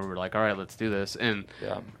kind of when we were like, all right, let's do this. And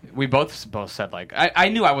Yeah. we both said like, I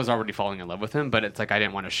knew I was already falling in love with him, but it's like I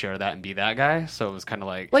didn't want to share that and be that guy. So it was kind of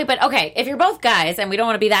like, Wait, but okay, if you're both guys and we don't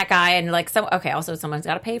want to be that guy and like also someone's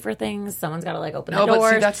got to pay for things, someone's got to like open No, the doors. but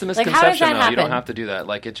see, that's the Like, misconception, how does that though. happen? You don't have to do that.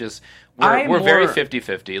 Like, it just... I'm We're very more-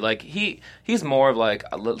 50-50. Like, he's more of like,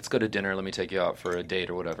 let's go to dinner, let me take you out for a date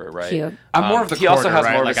or whatever, right? Cute. I'm more of the He also quarter, has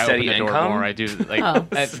right? more like of a I steady open the door income. more. I do like Oh.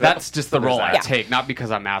 that's just the So role there's I that. take, not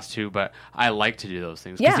because I'm asked to, but I like to do those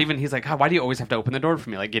things. Because Yeah. even he's like, why do you always have to open the door for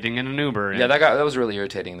me? Like getting in an Uber. And Yeah, that was really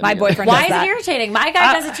irritating. My boyfriend Why does is that. it irritating? My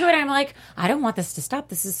guy does it too, and I'm like, I don't want this to stop.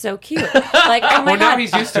 This is so cute. Like, oh my well, now god.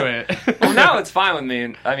 he's used to it. Well, now it's fine with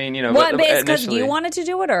me. I mean, you know, What? but It's because initially- you wanted to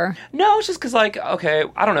do it, or No, it's just because, like, okay,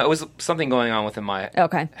 I don't know. It was something going on within my.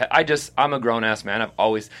 Okay. I'm a grown ass man. I've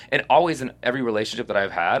always in every relationship that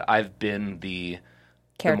I've had, I've been the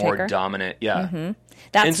caretaker? more dominant. Yeah.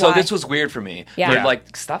 That's And so why. this was weird for me. Yeah. Where, Yeah.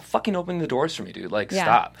 like, stop fucking opening the doors for me, dude. Like, Yeah.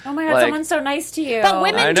 stop. Oh my god, Like, someone's so nice to you. But I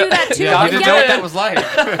women know. do that too. Yeah, I you didn't get know what it. that was like.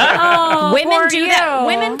 Oh, Women poor do that. you.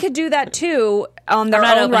 Women could do that too on their I'm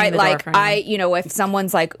not own opening right. the door Like for him. if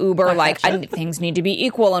someone's like Uber, like things need to be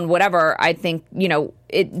equal and whatever. I think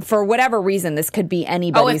it for whatever reason this could be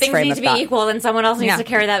anybody's Oh, if things frame need of to be thought. equal, then someone else needs Yeah. to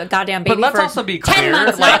carry that goddamn baby But let's for also be 10 clear,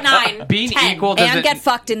 months, like, not 9. being 10. equal and doesn't get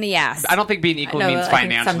fucked in the ass. I don't think being equal No, means I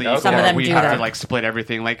think financially some equal. of them We do have that. to like split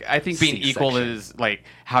everything. Like I think being equal C-section. is like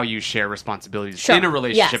how you share responsibilities Sure. in a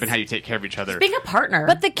relationship Yes. and how you take care of each other. Being a partner.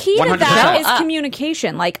 But the key to 100%. that is Show up.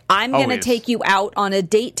 communication. Like, I'm going to Always. take you out on a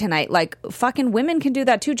date tonight. Like, fucking women can do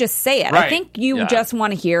that too. Just say it. I Right. think you Yeah. just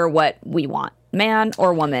want to hear what we want, man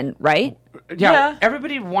or woman, right? Yeah,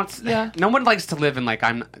 everybody wants. No one likes to live in like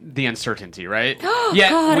I'm the uncertainty, right? Yet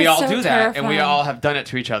God, we it's all so do that, and we terrifying. all have done it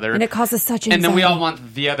to each other, And it causes such And then we all anxiety.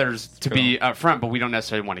 want the others to be upfront, but we don't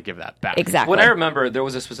necessarily want to give that back. Exactly. What I remember, there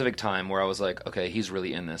was a specific time where I was like, okay, he's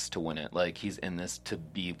really in this to win it. Like, he's in this to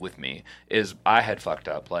be with me. I had fucked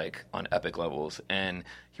up, like, on epic levels. And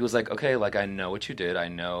he was like, okay, like, I know what you did. I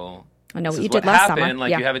know what this you is did what last happened. summer.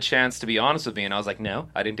 Like, Yeah. you have a chance to be honest with me. And I was like, no,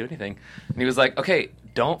 I didn't do anything. And he was like, okay,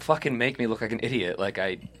 don't fucking make me look like an idiot. Like,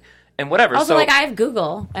 and whatever. also, so, like, I have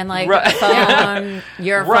Google and, like, Right. phone,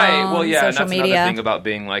 your phone, right. Well, yeah, and social that's media. another thing about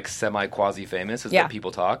being, like, semi-quasi famous is Yeah. that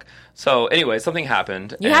people talk. So, anyway, something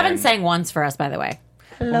happened. You haven't sang once for us, by the way.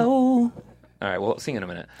 Hello. All right, well, sing in a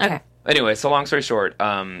minute. Okay. Anyway, so long story short,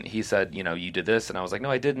 he said, you did this, and I was like, no,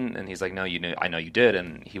 I didn't. And he's like, no, I know you did.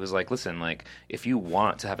 And he was like, listen, like, if you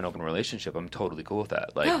want to have an open relationship, I'm totally cool with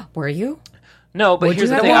that. Like, Were you? no, but Would here's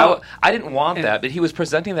you the have thing, want- I didn't want that, but he was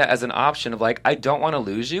presenting that as an option of like, I don't want to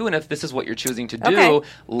lose you, and if this is what you're choosing to do, Okay.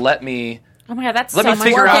 let me Oh my god, that's let so me much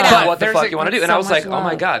figure work. out what the There's fuck a- you want to do. And so I was like, much oh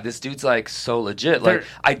my love. god, this dude's like so legit. Like, There-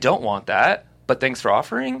 I don't want that, but thanks for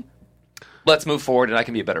offering. Let's move forward, and I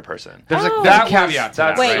can be a better person. There's a That caveat to that.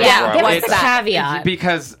 that's Wait, right? yeah, where I give was us It's the at. caveat.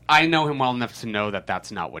 Because I know him well enough to know that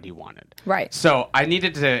that's not what he wanted. Right. So I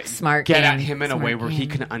needed to Smart get game. at him in a Smart way where he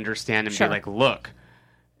game. can understand and Sure. be like, look,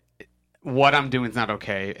 what I'm doing is not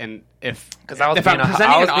okay. And if 'Cause I was if I'm being a-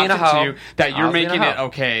 presenting I was an being a option to hoe. you that I you're was being a making it hoe.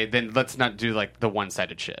 okay, then let's not do like the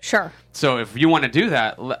one-sided shit. Sure. So if you want to do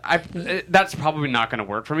that, that's probably not going to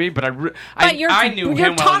work for me. But But I you're knew you're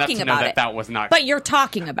him well enough talking to know about that it. that was not But you're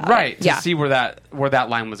talking about right it. to Yeah. see where that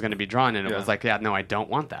line was going to be drawn, and it Yeah. was like, yeah, no, I don't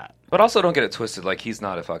want that. But also, don't get it twisted. Like, he's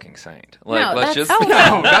not a fucking saint. Like, No, let's that's- just. oh,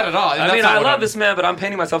 No, not at all. I That's mean, not I what love I'm- this man, but I'm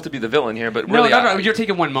painting myself to be the villain here. But No, really, no, you're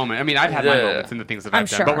taking one moment. I mean, I've had my Yeah. moments in the things that I'm I've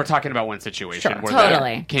done, sure. but we're talking about one situation Sure. where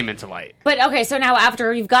Totally. that came into light. But okay, so now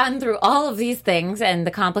after you've gotten through all of these things and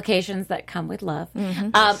the complications that come with love,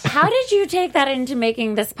 how did you take that into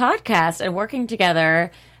making this podcast and working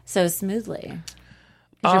together so smoothly?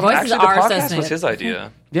 'Cause your voices actually, the are so podcast smooth. was his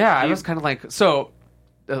idea. Yeah, I was kind of like, so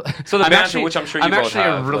So the I'm banter, actually, which I'm sure you I'm both actually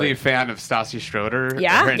have, a really like- fan of Stassi Schroeder.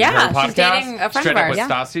 Yeah? her, Yeah, her she's podcast, dating a friend Straight of Up ours. with Yeah.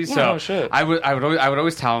 Stassi. Yeah. So Oh, shit. I would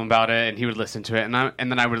always tell him about it, and he would listen to it, and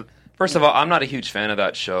then I would. First of all, I'm not a huge fan of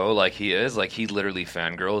that show. Like he is, like he literally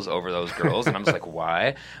fangirls over those girls, and I'm just like,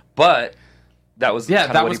 why? But that was Yeah,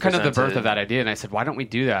 kinda that what was he kind of the birth presented. of that idea, and I said, why don't we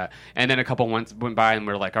do that? And then a couple months went by, and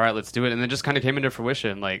we were like, all right, let's do it, and then just kind of came into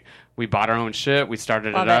fruition. Like we bought our own shit, we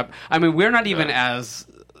started Love it up. it. I mean, we're not even as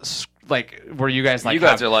like where you guys like You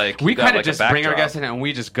guys have- are like, we you got, kind of like, a just bring our backdrop. guests in and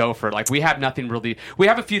we just go for it. Like we have nothing really. We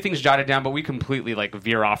have a few things jotted down, but we completely like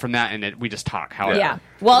veer off from that, and we just talk. However, Yeah.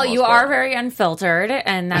 Well, For the most you part. are very unfiltered,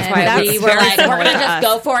 and that's And why that's we were very like, we're similar going to to just us.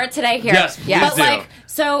 go for it today here. Yes, please But do. like,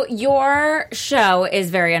 so your show is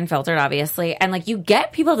very unfiltered, obviously, and like you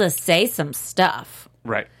get people to say some stuff.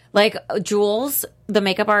 right. Like Jules, the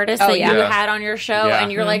makeup artist that yeah. you Yeah. had on your show, Yeah.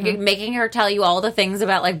 and you're like making her tell you all the things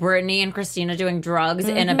about like Brittany and Christina doing drugs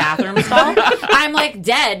in a bathroom stall. I'm like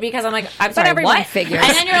dead because I'm like, I'm sorry, everyone what? figures.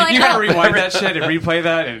 And then you're like, You gotta oh, rewind that shit and replay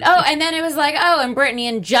that. And, oh, and then it was like, oh, and Brittany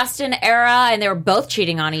and Justin era, and they were both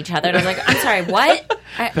cheating on each other. And I was like, I'm sorry, what?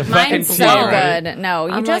 fucking Mine's tea, so right? Good. No,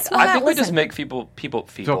 you I'm just like, want I think we listen. just make people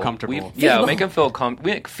Feel comfortable. make them feel we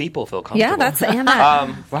make people feel comfortable. Yeah, that's and that.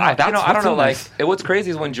 Wow, I don't what's know. in Like, this? what's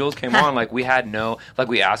crazy is when Jules came on, like we had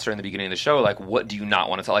we asked her in the beginning of the show, like, what do you not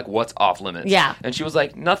want to tell? Like, what's off limits? Yeah. And she was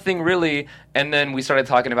like, nothing really. And then we started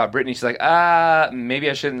talking about Brittany. She's like, maybe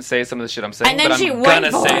I shouldn't say some of the shit I'm saying, And then but she I'm went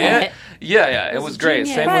gonna for say it. it. Yeah, it was great.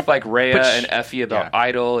 genius. Same with like Rhea But and Effie about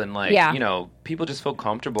Idol, and like Yeah. you know, people just feel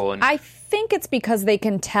comfortable. And I think it's because they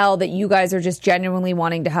can tell that you guys are just genuinely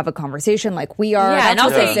wanting to have a conversation like we are. Yeah, and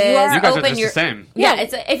That's what also this you is. are You guys are open. just Your, the same. Yeah,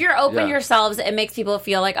 it's if you're open Yeah. yourselves, it makes people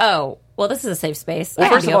feel like, oh, well, this is a safe space. I Well,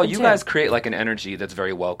 can first be of all, open you too. guys create like an energy that's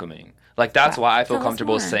very welcoming. Like that's why I feel Tell us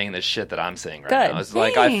comfortable more. saying the shit that I'm saying right Good. now. It's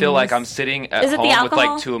like I feel like I'm Thanks. sitting at Is it the home with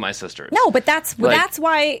alcohol? like two of my sisters. No, but that's Like-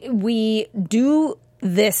 why we do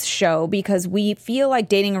this show, because we feel like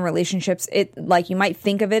dating and relationships, it like you might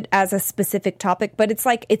think of it as a specific topic, but it's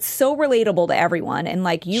like it's so relatable to everyone, and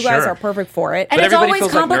like you guys Sure. are perfect for it. And But it's everybody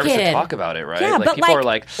always feels like nervous to complicated. talk about it, right? Yeah, like but, people like- are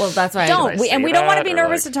like, Well, that's why. don't we? say And we don't want to that? be Or,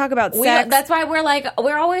 nervous like- to talk about We, sex. that's why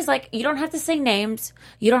we're always like, you don't have to say names,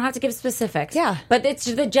 you don't have to give specifics. Yeah. but it's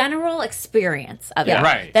the general experience of Yeah. it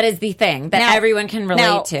Right. that is the thing that Now- everyone can relate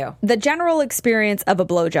now, to. the general experience of a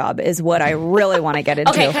blowjob is what I really want to get into.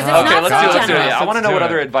 Okay, 'cause it's Okay, not let's so do it. Let's do it. general. Yeah, I want to Let's know do what it.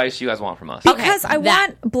 other advice you guys want from us. because I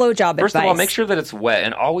that- want blowjob First advice. of all, make sure that it's wet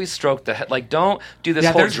and always stroke the head. Like, don't do this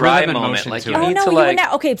Yeah, whole there's dry rhythm and moment. motion Like, to you it. Oh need no, to you like. would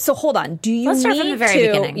not. Okay, so hold on. Do you Let's start need from the very to?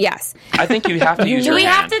 beginning. Yes. I think you have to use Do your we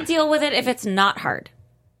have hand. to deal with it if it's not hard?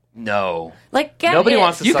 No. Like, get Nobody it.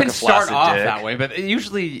 wants to You suck can a start flaccid off dick. that way, but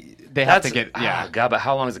usually they have That's to get God, but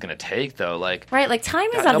how long is it going to take though? Like, Right, like time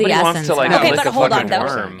is God, of the nobody wants essence. to, like, right? Okay, lick but a hold on fucking though.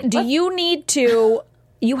 worm. Do you need to?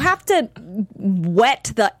 You have to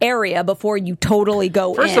wet the area before you totally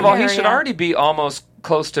go in. first of all, he area. should already be almost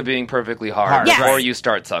close to being perfectly hard Yes. before you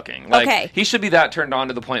start sucking. Like, Okay. he should be that turned on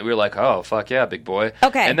to the point where you're like, oh, fuck yeah, big boy.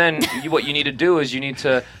 Okay. And then what you need to do is you need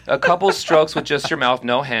to, a couple strokes with just your mouth,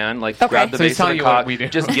 no hand, like Okay. grab the So he's base of telling the you what cock, we do.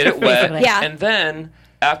 just get it wet. Basically. Yeah. And then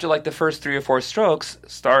after like the first 3 or 4 strokes,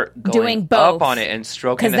 start Doing going both. up on it and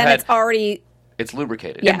stroking because the then head. it's already. It's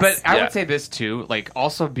lubricated. Yes. But I Yeah. would say this too, like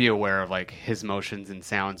also be aware of like his motions and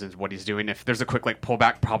sounds and what he's doing. If there's a quick like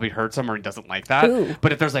pullback, probably hurts him or he doesn't like that. Ooh.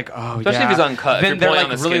 But if there's like Especially yeah, if he's uncut. If then you're they're pulling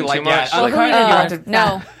like on the really skin like too much, yeah, like- uncut, and you have to-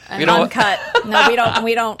 No, You know what? uncut. No,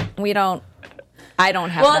 we don't. I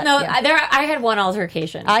don't have. Well, that. no, Yeah. I had one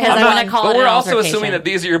altercation. I because had I want one. to call But it we're an also altercation. assuming that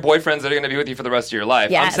these are your boyfriends that are going to be with you for the rest of your life.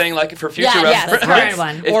 I'm Yes. saying, like, for future Yeah, yes, that's reference, a good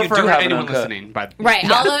one. if or you for do have an anyone uncut. listening. But Right,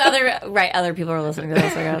 although other people are listening to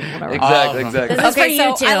this. Like, whatever. Exactly, exactly. This is Okay, for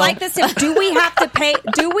you so too. I like this. Do we have to pay?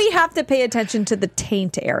 Do we have to pay attention to the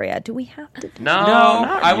taint area? Do we have to? No, no,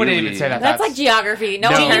 not I wouldn't really. even say that. That's like geography. No,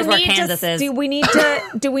 No. one Do cares you where need Kansas to, is. Do we need to?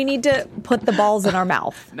 Do we need to put the balls in our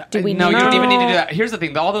mouth? Do we? No, need you don't to? even need to do that. Here's the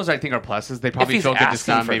thing: all those I think are pluses. They probably he's feel good to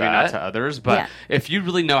asking some, for maybe that. not to others. But Yeah. if you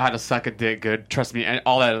really know how to suck a dick good, trust me, and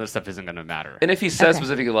all that other stuff isn't going to matter. And if he says Okay.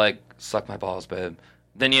 specifically, like, suck my balls, babe,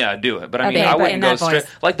 then yeah, do it. But I mean, Okay, I but wouldn't in go that straight.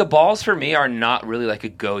 voice. Like, the balls for me are not really like a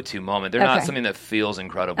go-to moment. They're not Okay. something that feels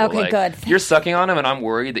incredible. Okay, like, good. You're sucking on them, and I'm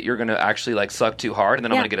worried that you're going to actually, like, suck too hard, and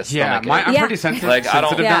then I'm Yeah. going to get a yeah, stomach ache. I'm Yeah. pretty sensitive, Like, I don't-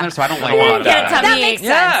 sensitive Yeah. down there, so I don't like I don't a lot want of Get a that. tummy That ache. makes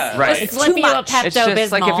Yeah. sense. Right. We'll It's slip too you a much. It's just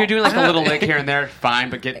Pepto-Bismol. like if you're doing like a little lick here and there, fine,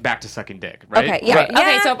 but get back to sucking dick, right? Okay, yeah. Right.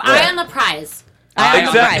 Okay, so Yeah. eye on the prize. I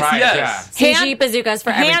Exactly, know, right, yes. yeah. CG bazookas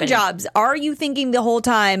for hand everybody. jobs. Are you thinking the whole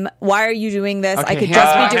time? Why are you doing this? I Okay, could hand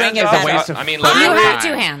just jobs- be doing hand it jobs better. waste of I mean, You literally, fucking have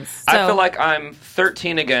time. 2 hands. I so- feel like I'm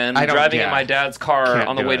 13 again, I don't- driving yeah. in my dad's car Can't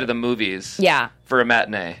on the do way it. to the movies. Yeah. for a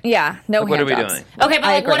matinee. Yeah, no. Like, what are we handjobs. doing? Okay, but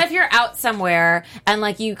I like, what agree. if you're out somewhere and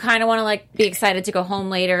like you kind of want to like be excited to go home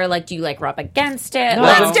later? Like, do you like rub against it? No,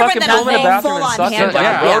 Like, That's different than a pull 'em in whole bathroom and full-on suck it. handjob. Like,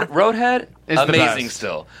 Yeah. Roadhead, It's the amazing best.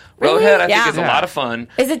 still. Really? Roadhead, I Yeah. think, is a Yeah. lot of fun.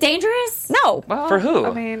 is it dangerous? No, For who?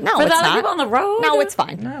 no, For it's the other not. people on the road? No, it's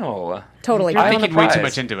fine. No. Totally You're fine. thinking on the way too prize.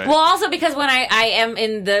 much into it. Well, also because when I am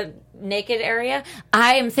in the naked area,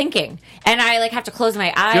 I am thinking, and I like have to close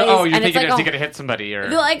my eyes. you're and it's thinking like, you're gonna hit somebody or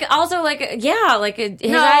like also like yeah, like his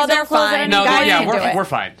No, eyes they're don't close at fine. any no, guys time. yeah, can do it. we're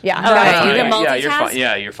fine. Yeah, Okay, guys you can do can it. Yeah, you're multitask? fine.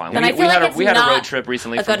 Yeah, you're fine. Then I feel like it's we had a not road trip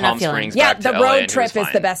recently a from good enough Palm feeling. Springs Yeah, back the to LA, road and it trip was is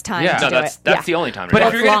fine. the best time Yeah. to No, do that's it. that's Yeah. the only time. to But do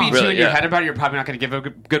if it. you're gonna be long. chewing Really, your yeah. head about it, you're probably not gonna give a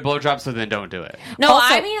good blowjob. So then don't do it. No, Also-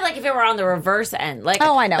 I mean like if it were on the reverse end, like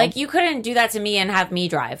Oh, I know. like you couldn't do that to me and have me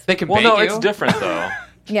drive. They can Well, bait no, you. it's different though.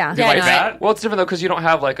 Yeah. Yeah, Like no, that? Well, it's different though because you don't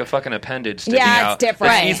have like a fucking appendage sticking Yeah, it's out.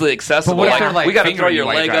 different. That's Right. easily accessible. But what if they're, like, we got to throw fingering your you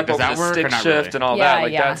while leg you up drive? over Does the that work or stick not shift really? and all Yeah, that.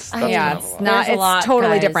 Like yeah. that's Yeah, not it's a lot. not. There's a It's lot,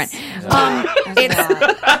 totally guys. different. There's a lot. It's There's a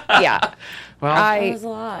lot. yeah. Well, There's a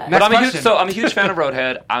lot. But I'm question. a huge fan of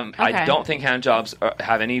Roadhead. I Okay. don't think hand jobs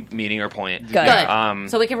have any meaning or point. Good. Good.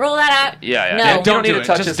 So we can rule that out. Yeah, yeah. No. You Don't don't need do to it.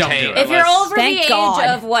 touch Just his don't do taint. it. If you're unless- over Thank the age God.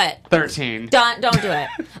 of what? 13. Don't do it.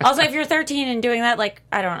 Also, if you're 13 and doing that, like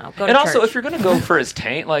I don't know, go to And also, church. if you're gonna go for his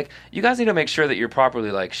taint, like you guys need to make sure that you're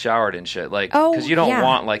properly like showered and shit, like Oh, because you don't yeah.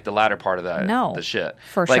 want like the latter part of that, No, the shit.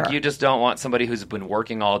 for like sure. you just don't want somebody who's been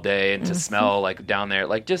working all day and to smell like down there,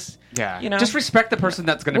 like just Yeah. you know, Just respect the person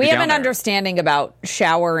that's gonna We be have down an there. understanding about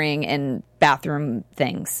showering and bathroom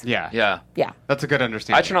things. Yeah. yeah. Yeah. That's a good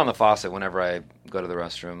understanding. I turn on the faucet whenever I go to the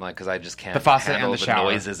restroom, like because I just can't The faucet handle and the the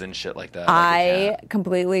shower. noises and shit like that. I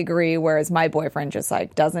completely agree. Whereas my boyfriend just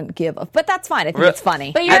like doesn't give a. But that's fine. I think Re- it's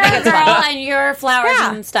funny. But you're I think a it's girl funny. and you're flowers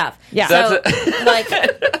Yeah. and stuff. Yeah. So, That's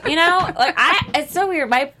like, you know, like it's so weird.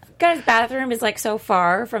 My guy's bathroom is like so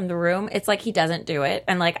far from the room. It's like he doesn't do it,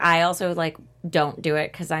 and like I also like don't do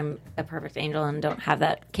it because I'm a perfect angel and don't have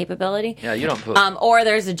that capability. Yeah, you don't poop. Or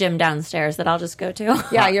there's a gym downstairs that I'll just go to.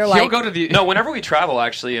 Yeah, you're He'll like. go to the. No, whenever we travel,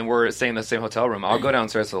 actually, and we're staying in the same hotel room, I'll go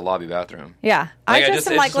downstairs to the lobby bathroom. Yeah, Like, I just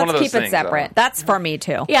am it's like, just one let's of those keep it things, separate. though. That's for me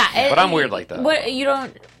too. Yeah, But I'm weird like that. What you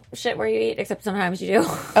don't shit where you eat, except sometimes you do.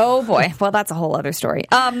 Oh boy. Well, that's a whole other story.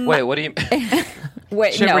 Wait, what do you?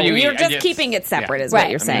 Wait, Shit no, where you you're eat, just yes. keeping it separate, Yeah. is what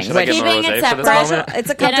Right. you're I saying. should I Which- give him a Keeping it rosé for this separate. moment? It's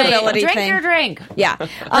a Can I comfortability drink thing. your drink. Yeah.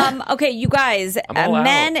 Okay, you guys, all out.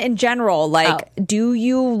 men in general, like, Oh. do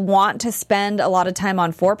you want to spend a lot of time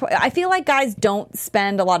on foreplay? I feel like guys don't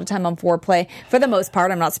spend a lot of time on foreplay for the most part.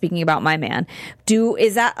 I'm not speaking about my man.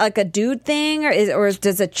 Is that like a dude thing, or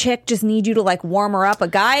does a chick just need you to like warm her up? A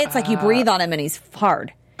guy, it's like you breathe on him and he's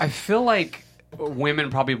hard. I feel like women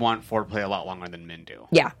probably want foreplay a lot longer than men do.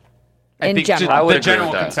 Yeah. I In think general. I would the agree general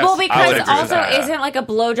with that. consensus. Well, I would because agree with also that. isn't like a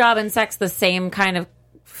blowjob and sex the same kind of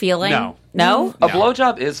feeling? No. No? A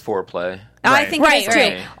blowjob is foreplay. I Right. think it is Right, too.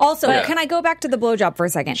 right. Also, But- can I go back to the blowjob for a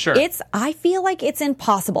second? Sure. I feel like it's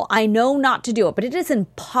impossible. I know not to do it, but it is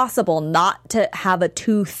impossible not to have a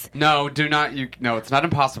tooth. No, do not. No, it's not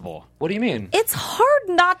impossible. What do you mean? It's hard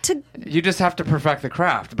not to. You just have to perfect the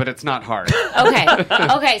craft, but it's not hard. Okay.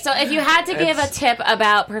 Okay, so if you had to give a tip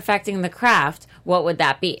about perfecting the craft, what would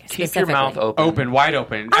that be? Keep your mouth specifically? open. Wide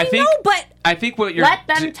open. I know, but I think what you're. Let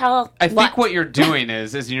them tell. I think what you're doing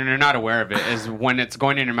is you're not aware of it. Is when it's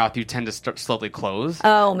going in your mouth, you tend to start slowly close.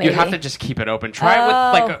 Oh, maybe. You have to just keep it open. Try it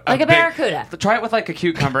with like Like a barracuda. Try it with like a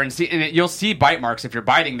cucumber and see, and you'll see bite marks. If you're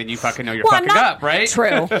biting, then you fucking know you're well, I'm fucking not up, right?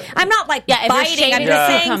 True. I'm not like Yeah, if you're biting. I'm shaving just a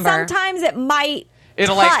saying cucumber. sometimes it might.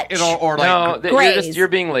 It'll touch. like it'll or like No, Graze. you're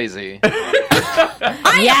being lazy.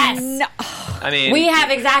 Yes. No. I mean, We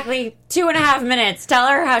have exactly 2.5 minutes. Tell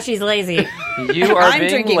her how she's lazy. you are I'm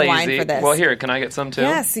being drinking lazy. wine for this. Well, here, can I get some too?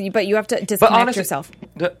 Yes, but you have to but disconnect honestly, yourself.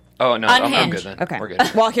 Oh no, I'm Unhinge. good then. Okay. We're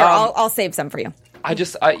good. Well, here I'll save some for you. I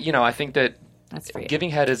think that That's for you.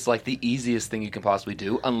 giving head is like the easiest thing you can possibly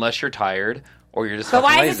do, unless you're tired or you're just. But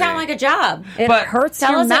why fucking does it sound lazy. like a job? It But hurts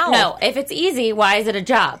Tell your us mouth. no. If it's easy, why is it a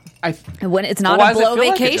job? When it's not why a does it blow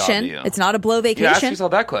feel like a job vacation. to you? It's not a blow Yeah, ask vacation.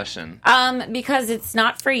 yourself that question. Because it's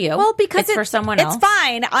not for you. Well, because it's for someone else. It's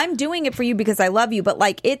fine. I'm doing it for you because I love you, but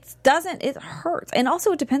like it hurts. And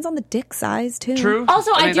also it depends on the dick size too. True.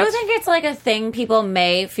 Also, I mean, do that's- think it's like a thing people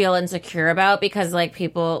may feel insecure about because like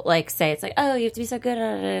people like say it's like, oh, you have to be so good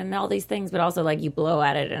at it and all these things, but also like you blow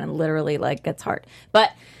at it and it literally like gets hard.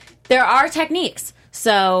 But there are techniques.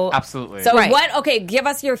 So Absolutely. So Right. what? Okay, give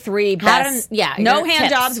us your three How best. to- yeah, no your hand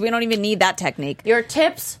tips. jobs. We don't even need that technique. your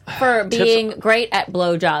tips for being great at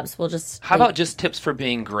blowjobs. We'll just How about just tips for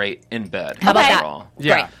being great in bed? How about overall? that?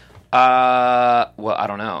 yeah, Great. Well, I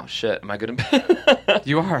don't know. Shit, am I good in bed?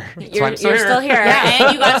 you are. That's why You're, I'm you're still here,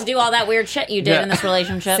 and you got to do all that weird shit you did Yeah. in this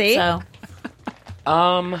relationship. See? So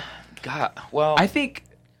God, well, I think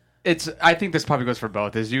this probably goes for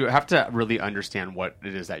both. Is you have to really understand what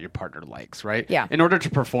it is that your partner likes, right? Yeah. In order to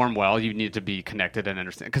perform well, you need to be connected and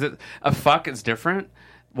understand. Because a fuck is different.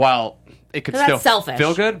 While it could So still that's selfish,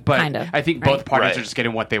 feel good, but kind of, I think right? both parties Right. are just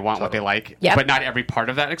getting what they want, what they like. Yep. But not every part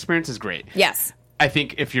of that experience is great. Yes. I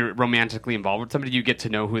think if you're romantically involved with somebody, you get to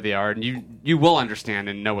know who they are, and you will understand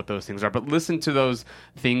and know what those things are. But listen to those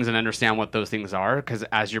things and understand what those things are, because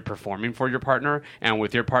as you're performing for your partner and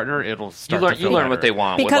with your partner, it'll start to feel you learn better. what they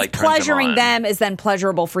want. Because what, like, turns pleasuring them on. is then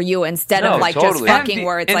pleasurable for you instead of No, like totally. just fucking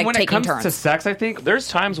where it's and like when taking it comes turns. to sex, I think There's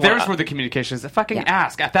times when where the communication is fucking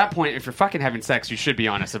ask. At that point, if you're fucking having sex, you should be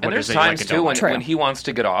honest of And what it is there's that you times like and too don't when, like. True. when he wants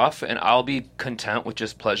to get off, and I'll be content with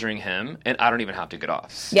just pleasuring him, and I don't even have to get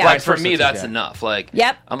off. Yeah. Like Vice for versa, me, too, that's yeah. enough. Like,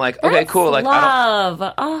 Yep. I'm like, okay, That's cool. Like, I don't.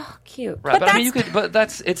 love. Oh, cute. Right, but I mean,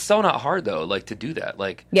 that's- it's so not hard though, like to do that.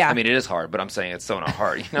 Like, Yeah. I mean, it is hard, but I'm saying it's so not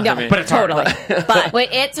hard. You know No, what I mean? But it's hard. totally. But Wait,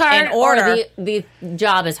 it's hard. In order- or the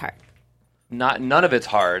job is hard. none of it's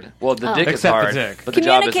hard. Well, the dick is Except the hard, dick. but the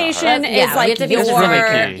job is not communication hard. is Yeah, like we have to be your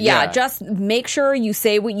really key, yeah. yeah. Just make sure you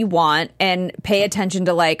say what you want and pay attention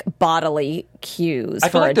to like bodily cues I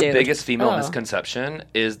for feel like a the dude. biggest female Oh. misconception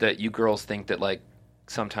is that you girls think that like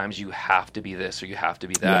sometimes you have to be this or you have to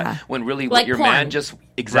be that. Yeah. When really Like what your porn. man just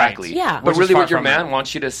exactly. Right. Yeah. But Which is really far what your from man that.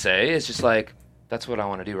 wants you to say is just like, that's what I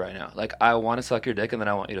want to do right now. Like I want to suck your dick and then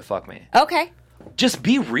I want you to fuck me. Okay. Just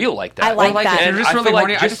be real like that. I like that. If And you're just I really feel like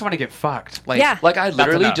horny, I just want to get fucked. Like, Yeah. Like I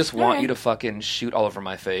literally enough. just want Alright. you to fucking shoot all over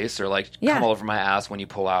my face or like Yeah. come all over my ass when you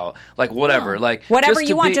pull out. Like whatever. Like Whatever just you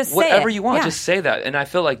to want, be- just say whatever it. you want, Yeah. just say that. And I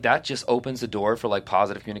feel like that just opens the door for like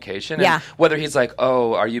positive communication. And Yeah. whether he's like,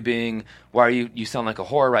 "Oh, why are you sound like a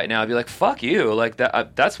whore right now?" I'd be like, "Fuck you." Like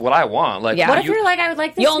that's what I want. Like Yeah. What if you, you're like, I would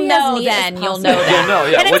like this You'll to be know as neat then. as You'll possible. know that. You'll know,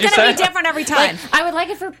 yeah. And What'd it's you going to say? be different every time. Like, I would like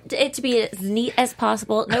it for it to be as neat as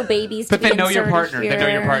possible. No babies. but to they be know your inserted partner. Here. They know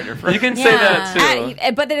your partner. you can say that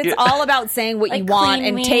too. But then it's all about saying what you Like, want clean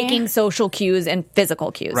and me. taking social cues and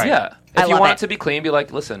physical cues. Right. Yeah. I If you love want it. it to be clean, be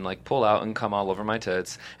like, listen, like pull out and come all over my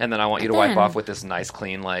tits, and then I want you to wipe off with this nice,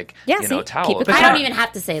 clean, like Yeah, you know, see? towel. Keep it over I clean. there. don't even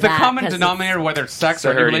have to say The that. common 'cause denominator, whether it's sex So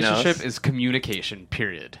or any he already relationship, knows. is communication.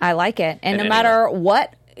 Period. I like it. And no And matter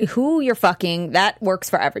who you're fucking, that works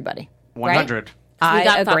for everybody. right? 100. I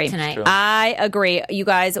got fucked agree. tonight. True. I agree. You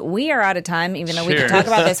guys, we are out of time, even though we can Cheers. talk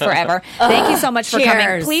about this forever. Thank you so much for coming.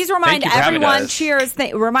 Cheers. Please remind Thank you for having everyone, us. cheers.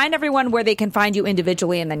 Remind everyone where they can find you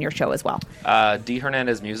individually and then your show as well. D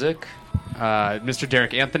Hernandez Music. Mr.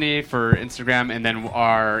 Derek Anthony for Instagram, and then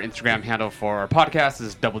our Instagram handle for our podcast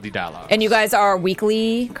is Double D Dialogue. And you guys are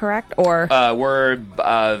weekly, correct? Or We're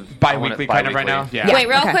Bi-weekly kind of right now. Yeah. Wait,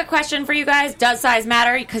 real Okay. quick question for you guys: does size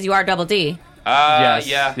matter? Because you are double D. Yes.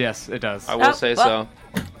 Yeah. Yes, it does. I will Oh, say well.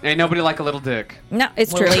 so. Ain't nobody like a little dick. no,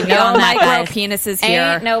 it's We'll true. leave you No on that, micro guys. penises here.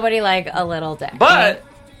 Ain't nobody like a little dick. But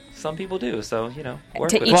some people do, so you know, work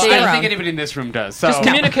To with each it. Well, I their don't own. think anybody in this room does. So Just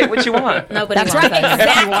communicate what you want. Nobody That's wants right. that.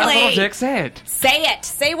 if you want a little Exactly. dick, say it. Say it.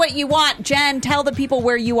 Say what you want. Jen, tell the people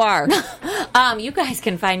where you are. You guys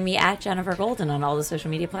can find me at Jennifer Golden on all the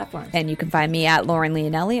social media platforms. And you can find me at Lauren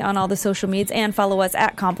Leonelli on all the social medias and follow us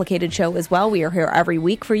at Complicated Show as well. We are here every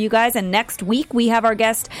week for you guys. And next week we have our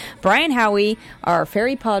guest, Brian Howie, our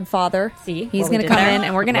fairy pod father. See He's what going we to did come there? in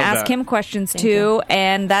and we're going to Love ask that. him questions too.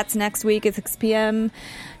 And that's next week at 6 p.m.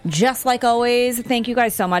 Just like always. Thank you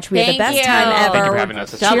guys so much. We had the Thank best you. time ever. Thank you for having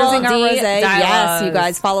us. Cheersing our Double D rosé. Yes, dialogues. you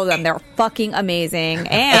guys follow them. They're fucking amazing.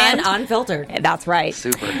 And, And unfiltered. that's right.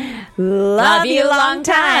 Super. Love you long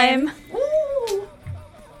time.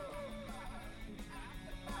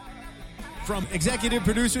 From executive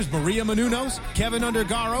producers Maria Menounos, Kevin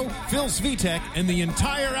Undergaro, Phil Svitek, and the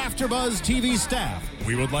entire AfterBuzz TV staff,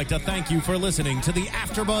 we would like to thank you for listening to the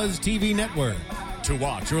AfterBuzz TV network. To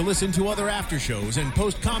watch or listen to other after shows and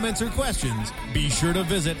post comments or questions, be sure to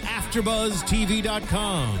visit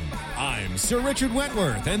AfterBuzzTV.com. I'm Sir Richard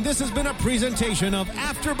Wentworth, and this has been a presentation of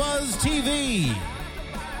AfterBuzz TV.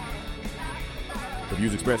 The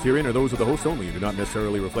views expressed herein are those of the hosts only and do not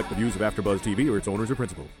necessarily reflect the views of AfterBuzz TV or its owners or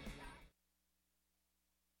principals.